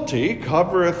cruelty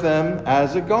covereth them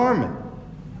as a garment.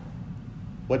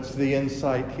 What's the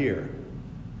insight here?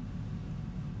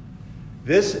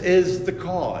 This is the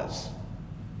cause.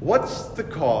 What's the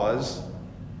cause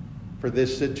for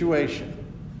this situation?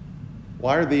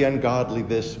 Why are the ungodly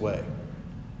this way?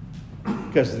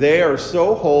 Because they are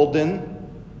so holden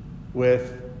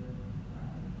with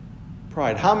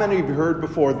pride. How many of you heard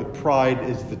before that pride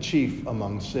is the chief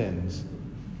among sins?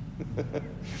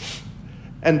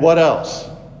 And what else?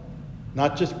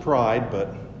 Not just pride,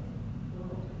 but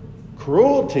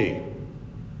cruelty.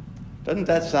 Doesn't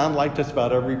that sound like just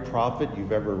about every prophet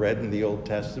you've ever read in the Old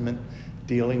Testament,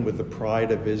 dealing with the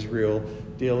pride of Israel,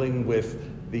 dealing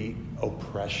with the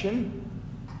oppression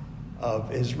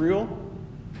of Israel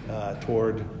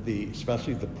toward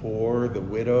especially the poor, the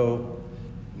widow,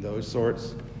 those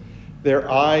sorts?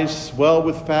 Their eyes swell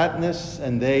with fatness,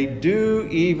 and they do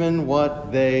even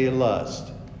what they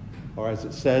lust. Or as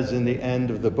it says in the end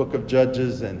of the book of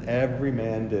Judges, and every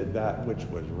man did that which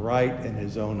was right in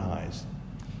his own eyes.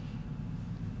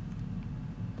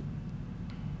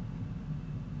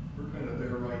 We're kind of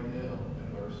there right now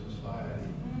in our society.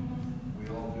 We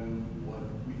all do what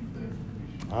we think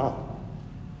we should do. Oh,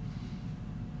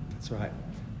 that's right.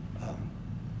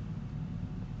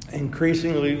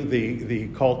 Increasingly, the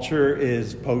culture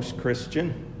is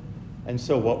post-Christian. And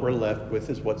so what we're left with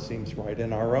is what seems right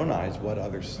in our own eyes. What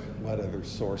other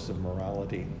source of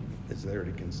morality is there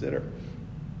to consider?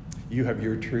 You have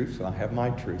your truth, I have my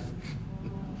truth.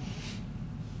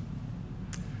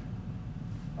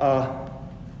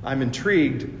 I'm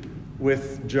intrigued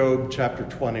with Job chapter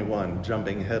 21,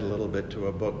 jumping ahead a little bit to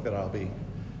a book that I'll be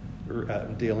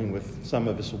dealing with, some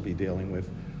of us will be dealing with.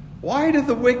 Why do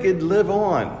the wicked live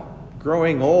on,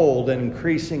 growing old and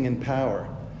increasing in power?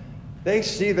 They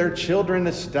see their children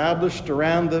established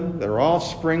around them, their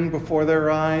offspring before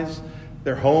their eyes.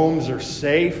 Their homes are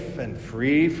safe and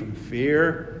free from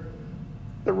fear.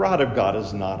 The rod of God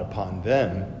is not upon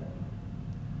them.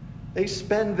 They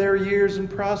spend their years in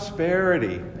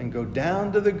prosperity and go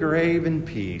down to the grave in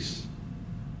peace.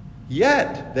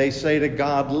 Yet they say to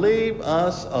God, leave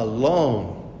us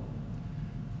alone.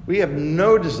 We have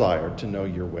no desire to know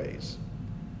your ways.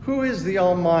 Who is the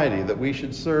Almighty that we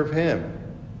should serve him?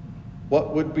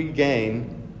 What would we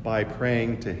gain by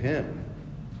praying to him?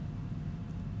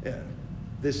 Yeah,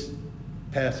 this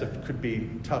passage could be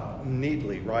tucked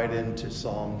neatly right into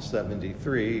Psalm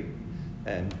 73,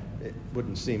 and it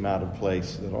wouldn't seem out of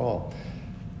place at all.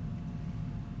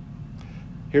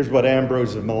 Here's what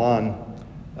Ambrose of Milan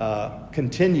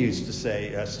continues to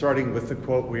say, starting with the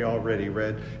quote we already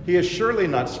read. He is surely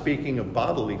not speaking of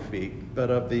bodily feet,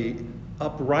 but of the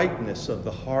uprightness of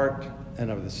the heart and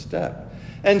of the step.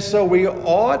 And so we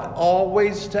ought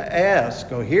always to ask,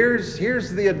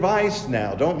 here's the advice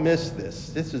now. Don't miss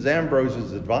this. This is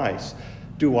Ambrose's advice.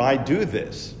 Do I do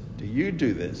this? Do you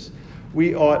do this?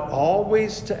 We ought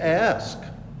always to ask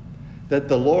that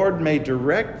the Lord may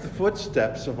direct the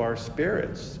footsteps of our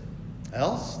spirits.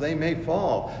 Else they may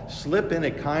fall, slip in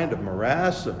a kind of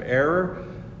morass of error,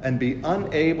 and be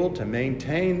unable to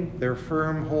maintain their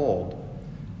firm hold.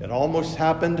 It almost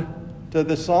happened to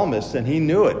the psalmist, and he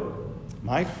knew it.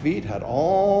 My feet had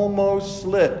almost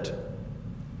slipped.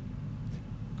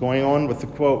 Going on with the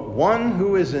quote, one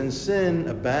who is in sin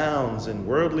abounds in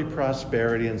worldly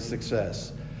prosperity and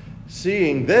success.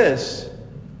 Seeing this,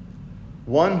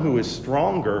 one who is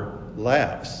stronger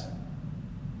laughs.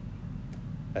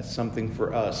 That's something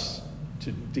for us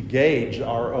to gauge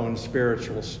our own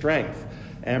spiritual strength.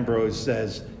 Ambrose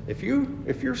says, if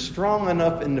you're strong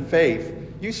enough in the faith,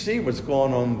 you see what's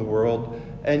going on in the world,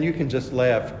 and you can just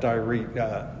laugh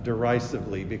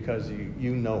derisively because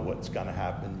you know what's going to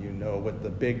happen. You know what the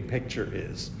big picture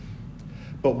is.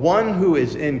 But one who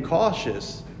is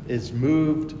incautious is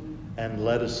moved and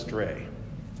led astray.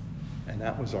 And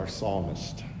that was our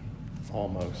psalmist,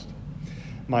 almost.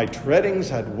 My treadings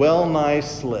had well nigh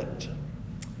slipped,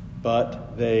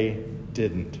 but they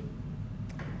didn't.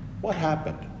 What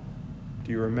happened?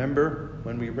 Do you remember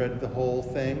when we read the whole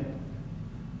thing?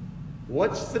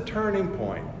 What's the turning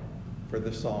point for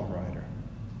the psalm writer?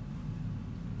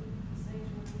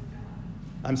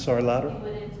 I'm sorry, louder? He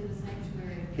went into the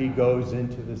sanctuary of God. He goes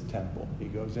into this temple. He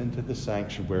goes into the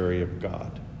sanctuary of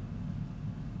God.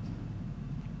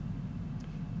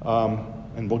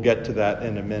 And we'll get to that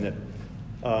in a minute.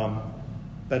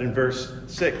 But in verse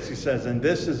 6, he says, and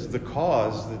this is the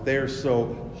cause that they are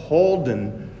so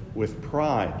holden with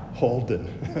pride. Holden.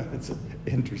 It's an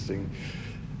interesting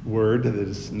word that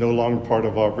is no longer part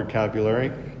of our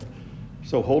vocabulary.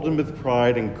 So holden with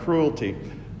pride and cruelty.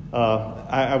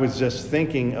 I was just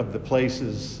thinking of the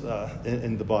places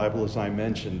in the Bible, as I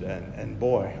mentioned, and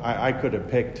boy, I could have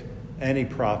picked any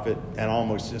prophet and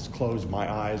almost just closed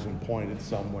my eyes and pointed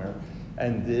somewhere.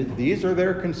 And these are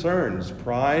their concerns,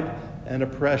 pride and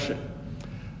oppression.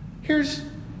 Here's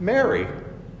Mary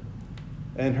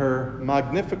and her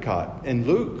Magnificat in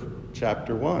Luke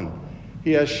chapter 1.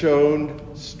 He has shown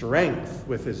strength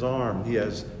with his arm. He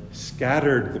has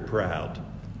scattered the proud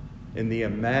in the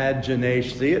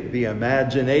imagination. See it? The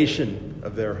imagination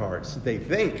of their hearts. They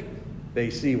think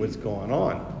they see what's going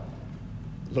on.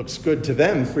 Looks good to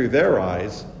them through their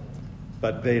eyes,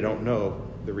 but they don't know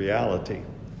the reality.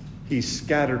 He's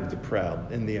scattered the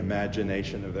proud in the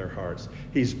imagination of their hearts.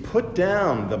 He's put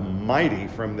down the mighty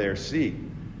from their seat,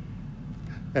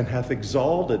 and hath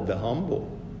exalted the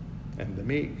humble and the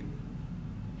meek.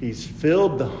 He's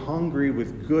filled the hungry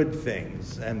with good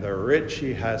things, and the rich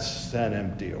he has sent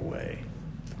empty away.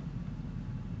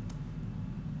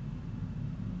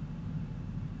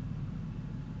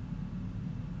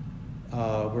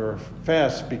 We're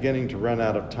fast beginning to run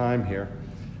out of time here.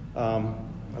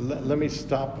 Let me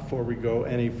stop before we go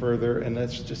any further, and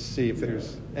let's just see if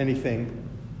there's anything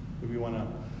that we want to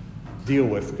deal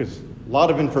with, because a lot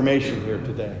of information here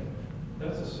today.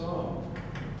 That's a song,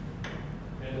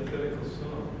 antithetical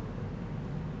song.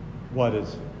 What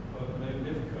is?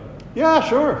 Magnificat. Yeah,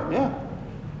 sure, yeah.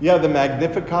 Yeah, the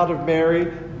Magnificat of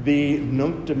Mary, the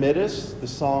Nunc Dimittis, the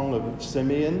Song of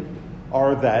Simeon,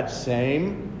 are that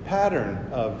same pattern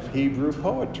of Hebrew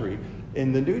poetry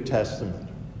in the New Testament.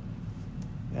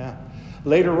 Yeah.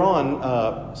 Later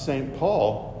on, St.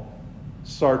 Paul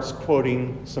starts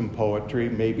quoting some poetry,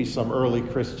 maybe some early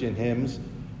Christian hymns,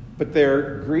 but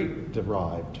they're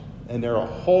Greek-derived, and they're a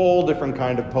whole different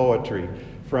kind of poetry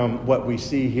from what we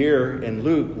see here in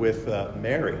Luke with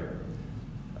Mary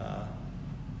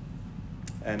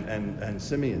and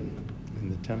Simeon in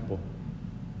the temple.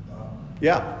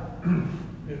 Yeah.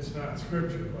 It's not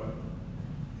scripture, but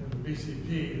in the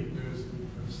BCP, there's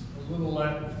a little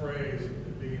Latin phrase at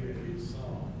the beginning of each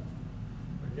song.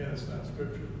 Again, it's not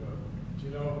scripture, but do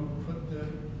you know who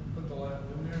put the Latin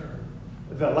in there?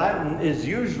 The Latin is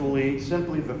usually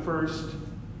simply the first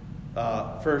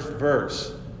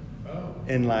verse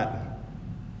in Latin.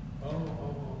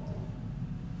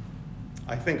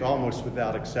 I think almost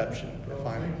without exception, if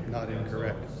I'm not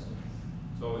incorrect.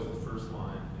 It's always the first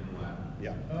line in Latin.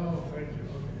 Yeah. Oh, thank you.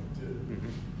 Okay, good. Mm-hmm.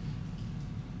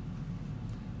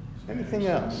 Anything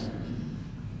else?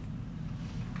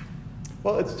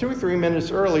 Well, it's 2 or 3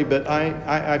 minutes early, but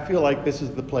I feel like this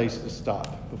is the place to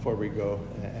stop before we go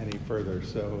any further.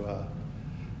 So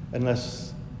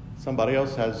unless somebody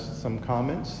else has some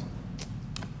comments.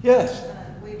 Yes?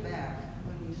 Way back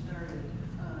when you started,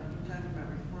 you talked about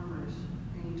reformers,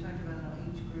 and you talked about how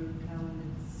each group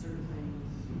counted certain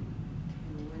things, and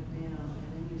you went down, and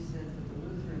then you said that the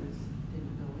Lutherans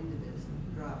didn't go into this and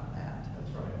dropped that. That's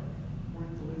right.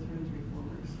 Weren't the Lutherans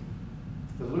reformers?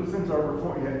 The Lutherans are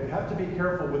reformed. You have to be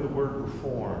careful with the word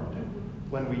reformed.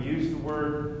 When we use the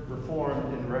word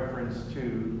reformed in reference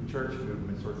to church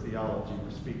movements or theology, we're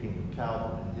speaking of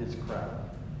Calvin and his crowd.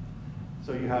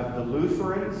 So you have the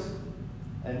Lutherans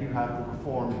and you have the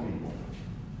Reformed people.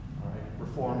 All right?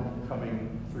 Reformed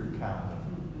coming through Calvin.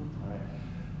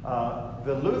 All right?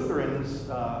 The Lutherans,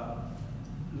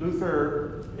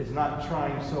 Luther is not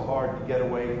trying so hard to get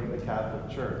away from the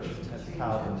Catholic Church as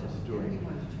Calvin is doing.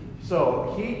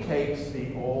 So he takes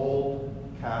the old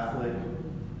Catholic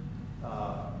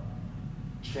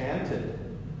chanted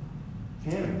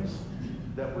hymns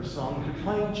that were sung to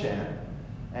plain chant,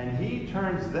 and he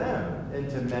turns them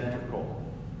into metrical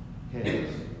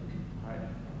hymns. Right?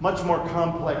 Much more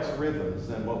complex rhythms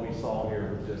than what we saw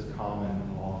here with just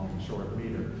common long and short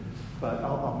meter. But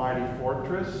A Mighty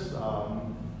Fortress,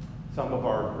 some of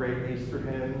our great Easter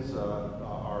hymns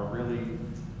are really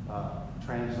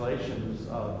translations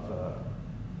of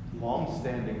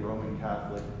long-standing Roman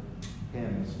Catholic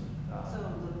hymns. So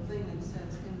the thing that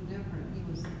sets him different, he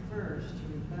was the first to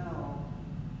rebel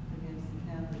against the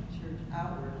Catholic Church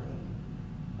outwardly,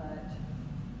 but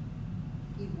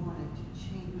he wanted to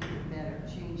change it better,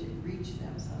 change it, reach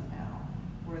them somehow,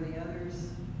 where the others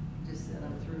just said,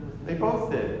 I'm through with it. They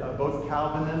both did. Both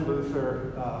Calvin and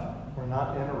Luther were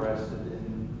not interested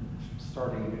in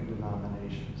starting new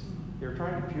denominations. They were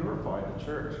trying to purify the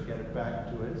church, get it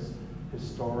back to its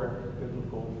historic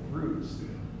biblical roots.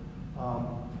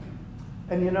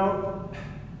 And you know,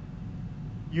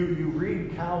 you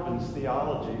read Calvin's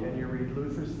theology and you read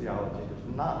Luther's theology.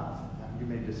 There's not you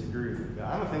may disagree with me, but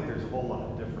I don't think there's a whole lot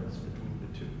of difference between the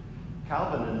two.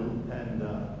 Calvin and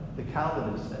the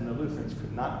Calvinists and the Lutherans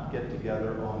could not get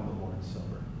together on the Lord's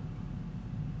Supper.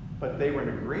 But they were in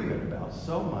agreement about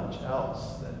so much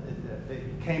else that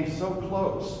it came so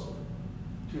close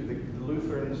to the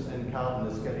Lutherans and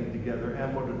Calvinists getting together,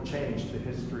 and would have changed the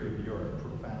history of Europe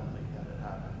profoundly had it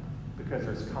happened, because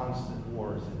there's constant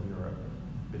wars in Europe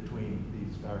between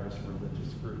these various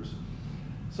religious groups.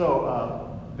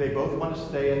 So they both want to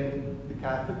stay in the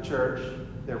Catholic Church.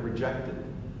 They're rejected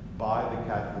by the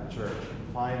Catholic Church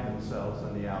and find themselves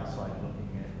on the outside looking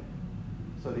in.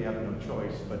 So they have no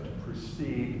choice but to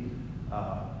proceed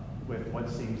with what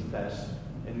seems best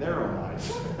in their own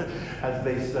eyes as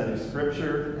they study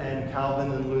Scripture. And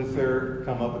Calvin and Luther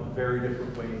come up with very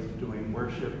different ways of doing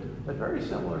worship, but very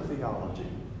similar theology.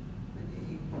 But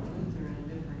you put Luther in a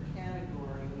different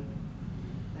category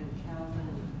than Calvin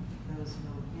and those who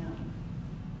know him.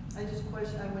 I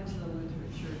went to the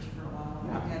Lutheran church for a while.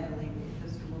 Yeah. I had to leave the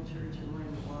Episcopal church and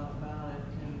learned a lot about it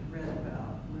and read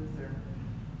about Luther.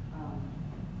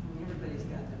 Everybody's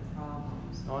got their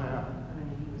problems. Oh, yeah. I mean,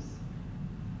 he was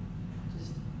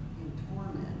just in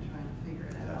torment trying to figure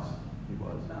it Yes, out. he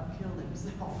was. About killed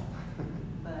himself.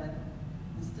 But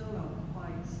I still don't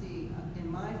quite see.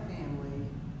 In my family,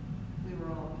 we were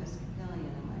all Episcopalian,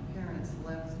 and my parents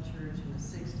left the church in the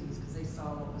 60s because they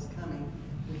saw what was coming,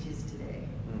 which is today.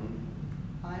 Mhm.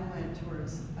 I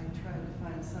tried to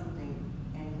find something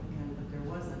Anglican, but there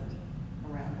wasn't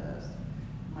around us.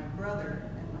 My brother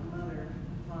and my mother and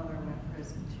father went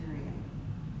Presbyterian.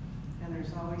 And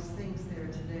there's always things there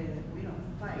today that we don't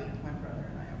fight, my brother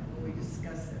and I, but we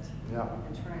discuss it. Yeah.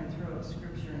 And try and throw out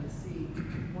Scripture and see.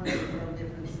 One of the real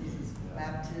differences is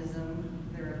baptism.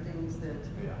 There are things that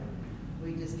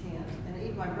we just can't. And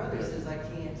even my brother says I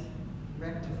can't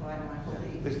rectify my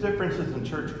belief. There's differences in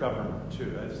church government,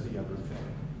 too. That's the other thing.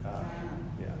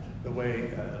 The way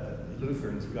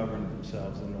Lutherans govern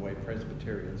themselves and the way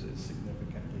Presbyterians is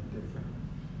significantly different.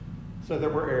 So there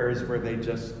were areas where they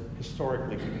just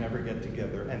historically could never get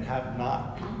together and have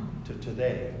not, to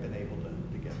today, been able to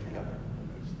get together on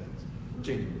those things.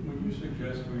 Gene? Would you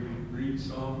suggest we read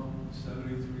Psalm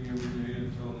 73 every day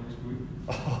until next week?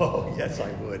 Oh, yes,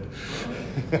 I would.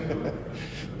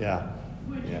 Yeah.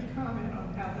 Would you comment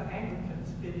on how the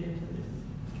Anglicans fit into this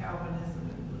Calvinism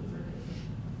and Lutheranism?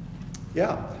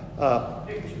 Yeah.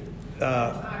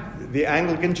 The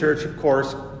Anglican Church, of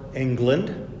course,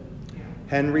 England.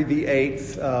 Henry VIII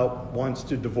wants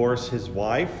to divorce his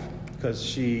wife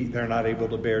because they're not able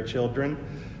to bear children.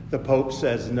 The Pope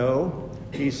says no.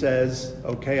 He says,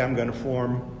 okay, I'm going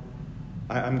to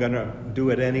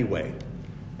do it anyway.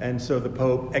 And so the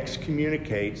Pope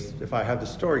excommunicates, if I have the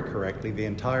story correctly, the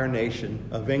entire nation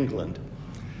of England.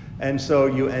 And so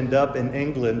you end up in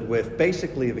England with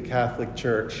basically the Catholic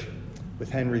Church with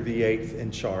Henry VIII in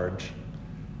charge.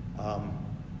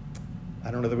 I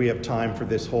don't know that we have time for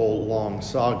this whole long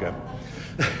saga.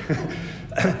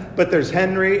 But there's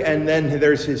Henry, and then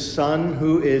there's his son,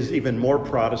 who is even more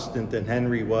Protestant than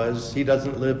Henry was. He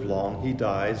doesn't live long. He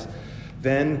dies.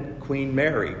 Then Queen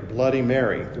Mary, Bloody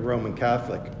Mary, the Roman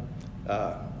Catholic,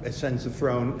 ascends the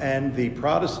throne, and the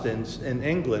Protestants in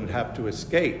England have to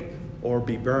escape or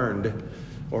be burned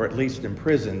or at least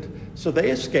imprisoned. So they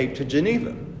escape to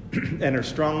Geneva and are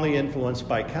strongly influenced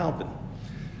by Calvin.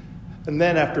 And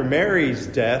then after Mary's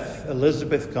death,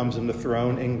 Elizabeth comes on the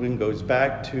throne. England goes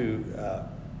back to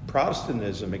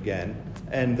Protestantism again.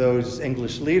 And those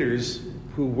English leaders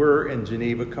who were in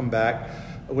Geneva come back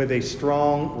with a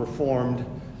strong Reformed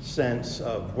sense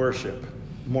of worship,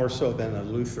 more so than a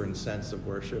Lutheran sense of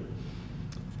worship.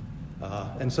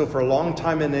 And so for a long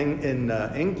time in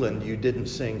England, you didn't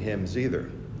sing hymns either.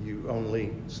 You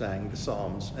only sang the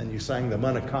Psalms, and you sang them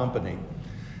unaccompanied.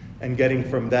 And getting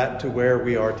from that to where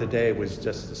we are today was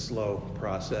just a slow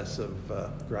process of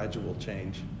gradual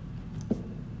change.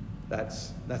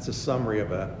 That's a summary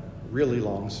of a really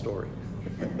long story.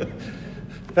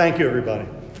 Thank you, everybody.